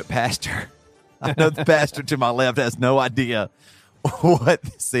know pastor. I know the pastor to my left has no idea what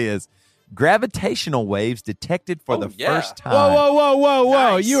this is. Gravitational waves detected for the first time. Whoa!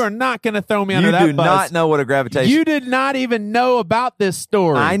 Nice. You are not going to throw me under You that do bus. not know what a gravitation. You did not even know about this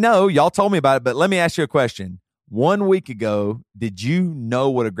story. I know. Y'all told me about it, but let me ask you a question. 1 week ago, did you know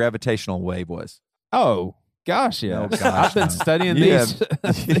what a gravitational wave was? Oh, Gosh, yeah. Oh, gosh, I've been no. studying You these.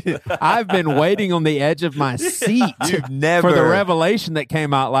 I've been waiting on the edge of my seat You've never for the revelation that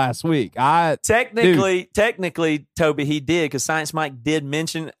came out last week. Technically, Toby, he did, because Science Mike did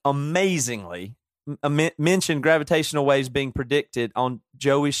mention amazingly mentioned gravitational waves being predicted on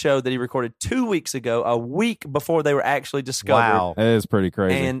Joey's show that he recorded 2 weeks ago, a week before they were actually discovered. Wow. It is pretty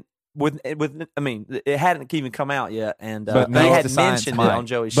crazy. And I mean, it hadn't even come out yet, and But they no, had the Science mentioned Mike. it on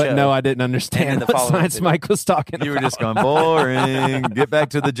Joey's show. But no, I didn't And understand then the what following Science video. Mike was talking You about. were just going, boring. Get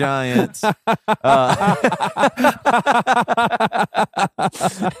back to the Giants.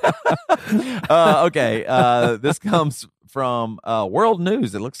 Okay. This comes from World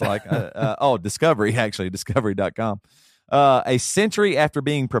News, it looks like. Discovery, actually, discovery.com. A century after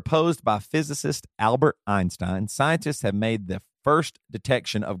being proposed by physicist Albert Einstein, scientists have made the first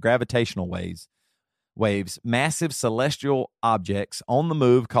detection of gravitational waves, massive celestial objects on the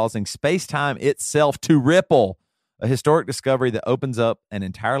move, causing space-time itself to ripple, a historic discovery that opens up an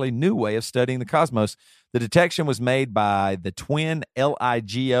entirely new way of studying the cosmos. The detection was made by the twin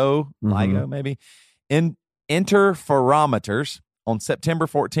LIGO, maybe, interferometers on September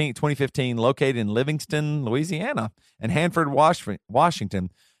 14, 2015, located in Livingston, Louisiana, and Hanford,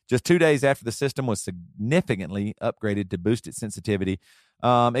 Washington, just 2 days after the system was significantly upgraded to boost its sensitivity.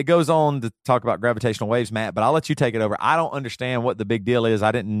 It goes on to talk about gravitational waves, Matt, but I'll let you take it over. I don't understand what the big deal is.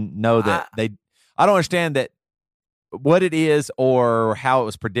 I didn't know that I don't understand that what it is or how it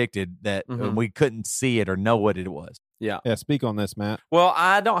was predicted that we couldn't see it or know what it was. Yeah. Speak on this, Matt. Well,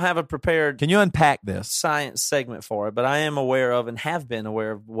 I don't have a prepared Can you unpack this? science segment for it, but I am aware of and have been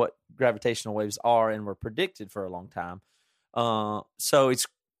aware of what gravitational waves are and were predicted for a long time. So it's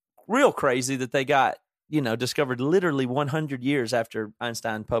real crazy that they got, discovered literally 100 years after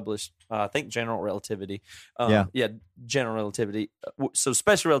Einstein published, I think, general relativity. General relativity. So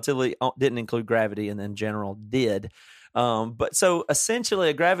special relativity didn't include gravity, and then general did. But so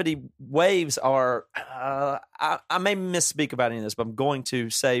essentially, gravity waves are. I may misspeak about any of this, but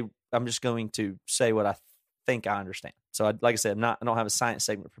I'm just going to say what I think I understand. So, like I said, I don't have a science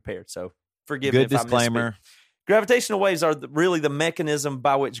segment prepared. So forgive me if disclaimer. I misspeak. Gravitational waves are really the mechanism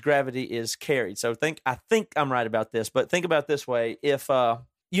by which gravity is carried. So I think I'm right about this, but think about it this way. If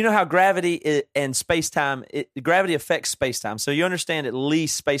you know how gravity and space-time, gravity affects space-time. So you understand at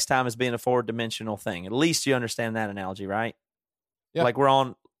least space-time as being a four-dimensional thing. At least you understand that analogy, right? Yeah. Like we're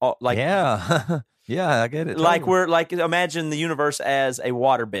on, yeah. Yeah, I get it. like totally. imagine the universe as a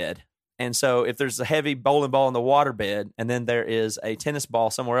waterbed. And so if there's a heavy bowling ball in the waterbed and then there is a tennis ball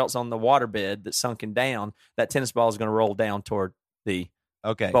somewhere else on the waterbed that's sunken down, that tennis ball is going to roll down toward the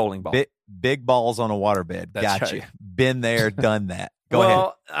bowling ball. Big balls on a waterbed. That's Got you. right. Been there, done that. Go ahead.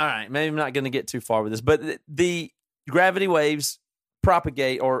 All right. Maybe I'm not going to get too far with this, but the gravity waves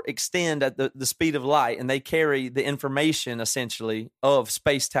propagate or extend at the speed of light, and they carry the information essentially of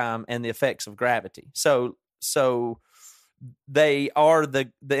space-time and the effects of gravity. So they are the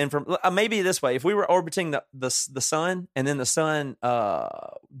maybe this way. If we were orbiting the sun and then the sun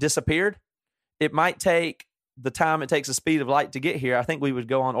disappeared, it might take the time it takes the speed of light to get here. I think we would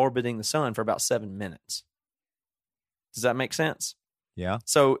go on orbiting the sun for about 7 minutes. Does that make sense? Yeah.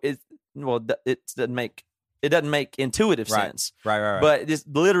 So it doesn't make intuitive sense. Right. But it's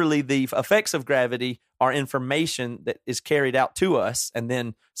literally the effects of gravity are information that is carried out to us, and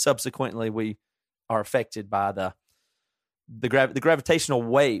then subsequently we are affected by the gravitational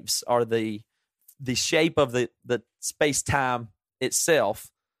waves are the shape of the space-time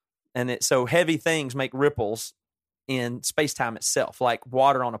itself, and so heavy things make ripples in space-time itself, like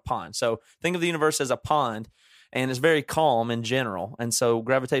water on a pond. So think of the universe as a pond, and it's very calm in general, and so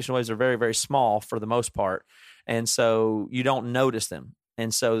gravitational waves are very, very small for the most part, and so you don't notice them.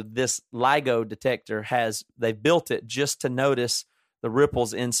 And so this LIGO detector they built it just to notice the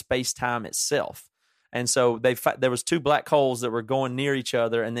ripples in space-time itself. And so there was two black holes that were going near each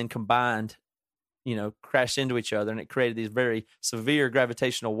other and then combined, crashed into each other, and it created these very severe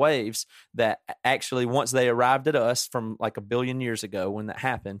gravitational waves that actually, once they arrived at us from like 1 billion years ago when that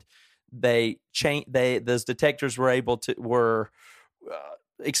happened, those detectors were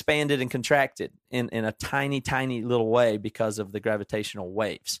expanded and contracted in a tiny, tiny little way because of the gravitational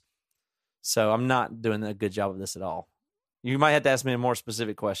waves. So I'm not doing a good job of this at all. You might have to ask me a more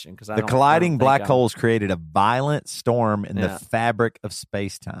specific question because the colliding black holes created a violent storm in the fabric of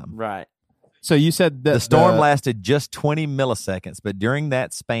space-time. Right. So you said that the storm lasted just 20 milliseconds, but during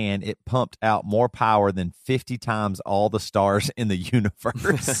that span, it pumped out more power than 50 times all the stars in the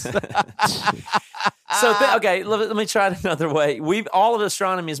universe. So, let me try it another way. All of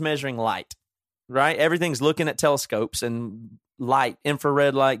astronomy is measuring light, right? Everything's looking at telescopes and light,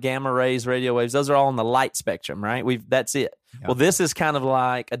 infrared light, gamma rays, radio waves. Those are all in the light spectrum, right? That's it. Yeah. Well, this is kind of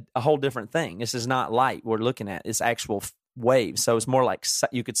like a whole different thing. This is not light we're looking at. It's actual waves. So it's more like,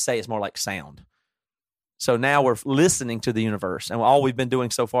 you could say it's more like sound. So now we're listening to the universe, and all we've been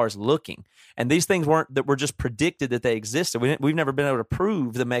doing so far is looking. And these things were just predicted that they existed. We've never been able to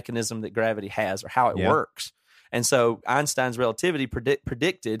prove the mechanism that gravity has or how it works. And so Einstein's relativity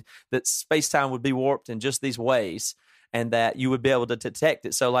predicted that space-time would be warped in just these ways, and that you would be able to detect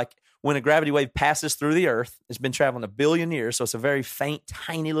it. So like when a gravity wave passes through the Earth, it's been traveling 1 billion years, so it's a very faint,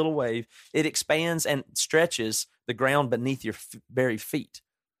 tiny little wave. It expands and stretches the ground beneath your very feet.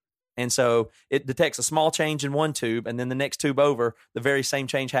 And so it detects a small change in one tube, and then the next tube over, the very same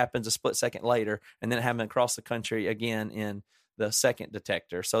change happens a split second later, and then it happened across the country again in the second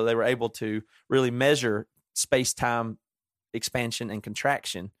detector. So they were able to really measure space-time expansion and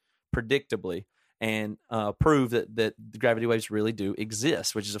contraction predictably, and prove that the gravity waves really do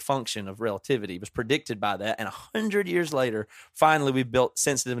exist, which is a function of relativity. It was predicted by that, and 100 years later, finally we built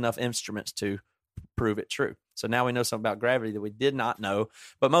sensitive enough instruments to prove it true. So now we know something about gravity that we did not know.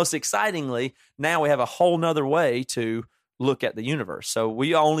 But most excitingly, now we have a whole nother way to look at the universe. So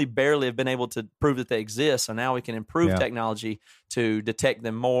we only barely have been able to prove that they exist. So now we can improve technology to detect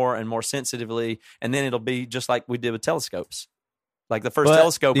them more and more sensitively. And then it'll be just like we did with telescopes. Like the first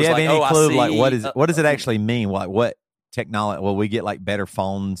telescope was like, any clue, I see. Like what does it actually mean? Like what technology? Will we get like better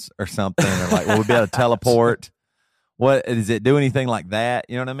phones or something? Or like will we be able to teleport? What does it do? Anything like that?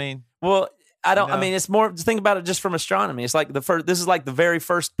 You know what I mean? Well, I don't. I mean, it's more. Think about it just from astronomy. It's like this is like the very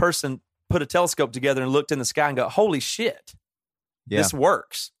first person put a telescope together and looked in the sky and go, "Holy shit, this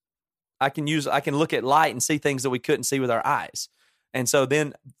works." I can look at light and see things that we couldn't see with our eyes. And so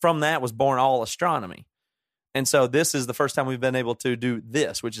then from that was born all astronomy. And so this is the first time we've been able to do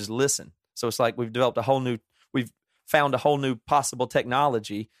this, which is listen. So it's like we've found a whole new possible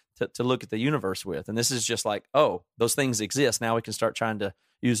technology to look at the universe with. And this is just like, oh, those things exist. Now we can start trying to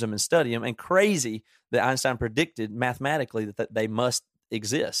use them and study them. And crazy that Einstein predicted mathematically that they must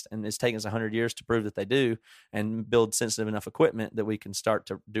exist. And it's taken us 100 years to prove that they do, and build sensitive enough equipment that we can start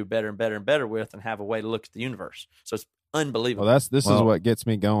to do better and better and better with, and have a way to look at the universe. So it's unbelievable. Well, this is what gets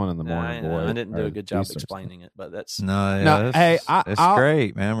me going in the morning, boy. I didn't do a good job explaining it, but that's it's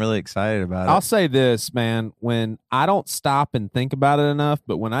great, man. I'm really excited about it. I'll say this, man, when I don't stop and think about it enough,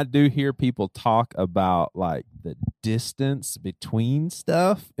 but when I do hear people talk about like the distance between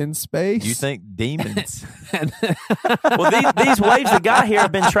stuff in space, you think demons. Well, these waves that got here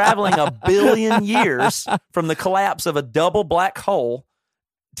have been traveling 1 billion years from the collapse of a double black hole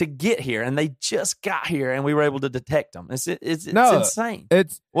to get here, and they just got here, and we were able to detect them. It's insane. It is insane.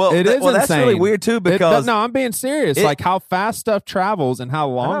 That's really weird too, because I'm being serious. Like how fast stuff travels and how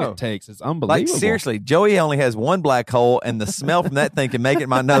long it takes is unbelievable. Like seriously, Joey only has one black hole, and the smell from that thing can make it in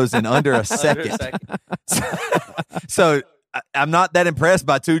my nose in under a second. So I'm not that impressed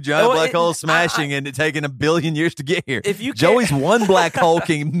by two giant black holes smashing and it taking 1 billion years to get here. Joey's one black hole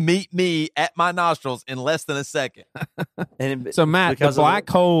can meet me at my nostrils in less than a second. So Matt, the black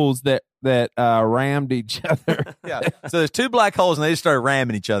holes that rammed each other. Yeah. So there's two black holes and they just started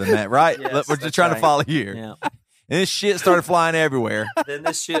ramming each other, Matt. Right? Yes, we're just trying to follow here. Yeah. And this shit started flying everywhere. Then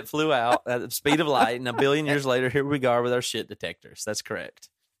this shit flew out at the speed of light, and 1 billion years later, here we are with our shit detectors. That's correct.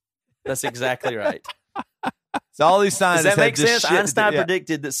 That's exactly right. So all these scientists Does that make sense? shit Einstein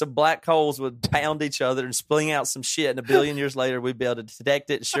predicted that some black holes would pound each other and spling out some shit, and 1 billion years later we'd be able to detect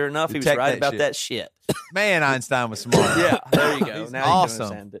it. Sure enough, he was right about that shit. Man, Einstein was smart. Yeah, there you go. Now awesome. you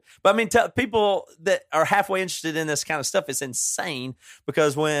can understand it. But I mean, people that are halfway interested in this kind of stuff, it's insane,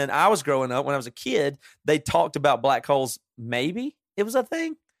 because when I was growing up, when I was a kid, they talked about black holes. Maybe it was a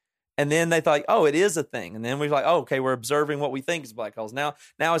thing. And then they thought, oh, it is a thing. And then we're like, oh, okay, we're observing what we think is black holes. Now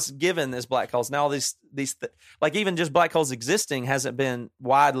it's given as black holes. Now these like even just black holes existing hasn't been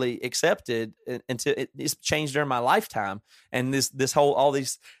widely accepted until it's changed during my lifetime. And this whole all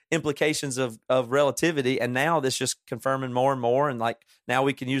these implications of relativity, and now this just confirming more and more. And like now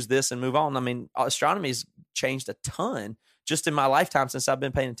we can use this and move on. I mean, astronomy's changed a ton just in my lifetime since I've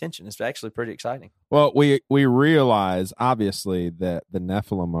been paying attention. It's actually pretty exciting. Well, we realize obviously that the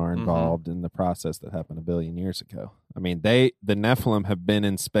Nephilim are involved in the process that happened 1 billion years ago. I mean, the Nephilim have been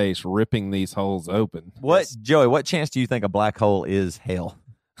in space ripping these holes open. Joey, what chance do you think a black hole is hell?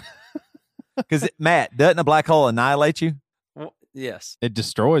 Because Matt, doesn't a black hole annihilate you? Well, yes. It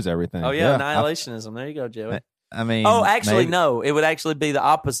destroys everything. Oh yeah, annihilationism. There you go, Joey. I mean, actually, no. It would actually be the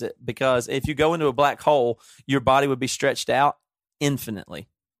opposite, because if you go into a black hole, your body would be stretched out infinitely.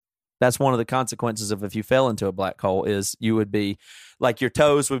 That's one of the consequences of if you fell into a black hole is you would be like your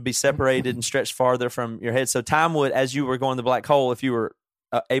toes would be separated and stretched farther from your head. So time would, as you were going to the black hole, if you were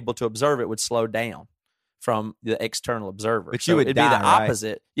able to observe it, would slow down from the external observer. But so you would it'd die, be the right?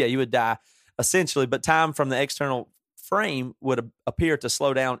 opposite. Yeah, you would die essentially, but time from the external frame would appear to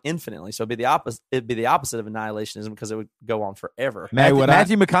slow down infinitely. So it'd be the opposite. It'd be the opposite of annihilationism because it would go on forever.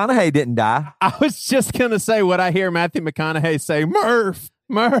 Matthew McConaughey didn't die. I was just gonna say what I hear Matthew McConaughey say, Murph.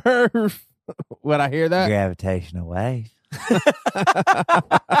 Would I hear that? Gravitational wave. Got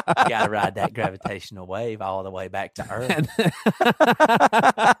to ride that gravitational wave all the way back to Earth.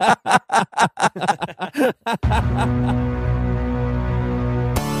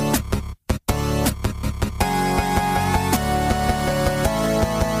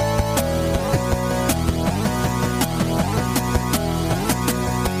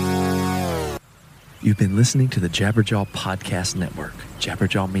 You've been listening to the Jabberjaw Podcast Network,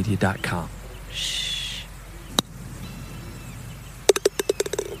 jabberjawmedia.com. Shh.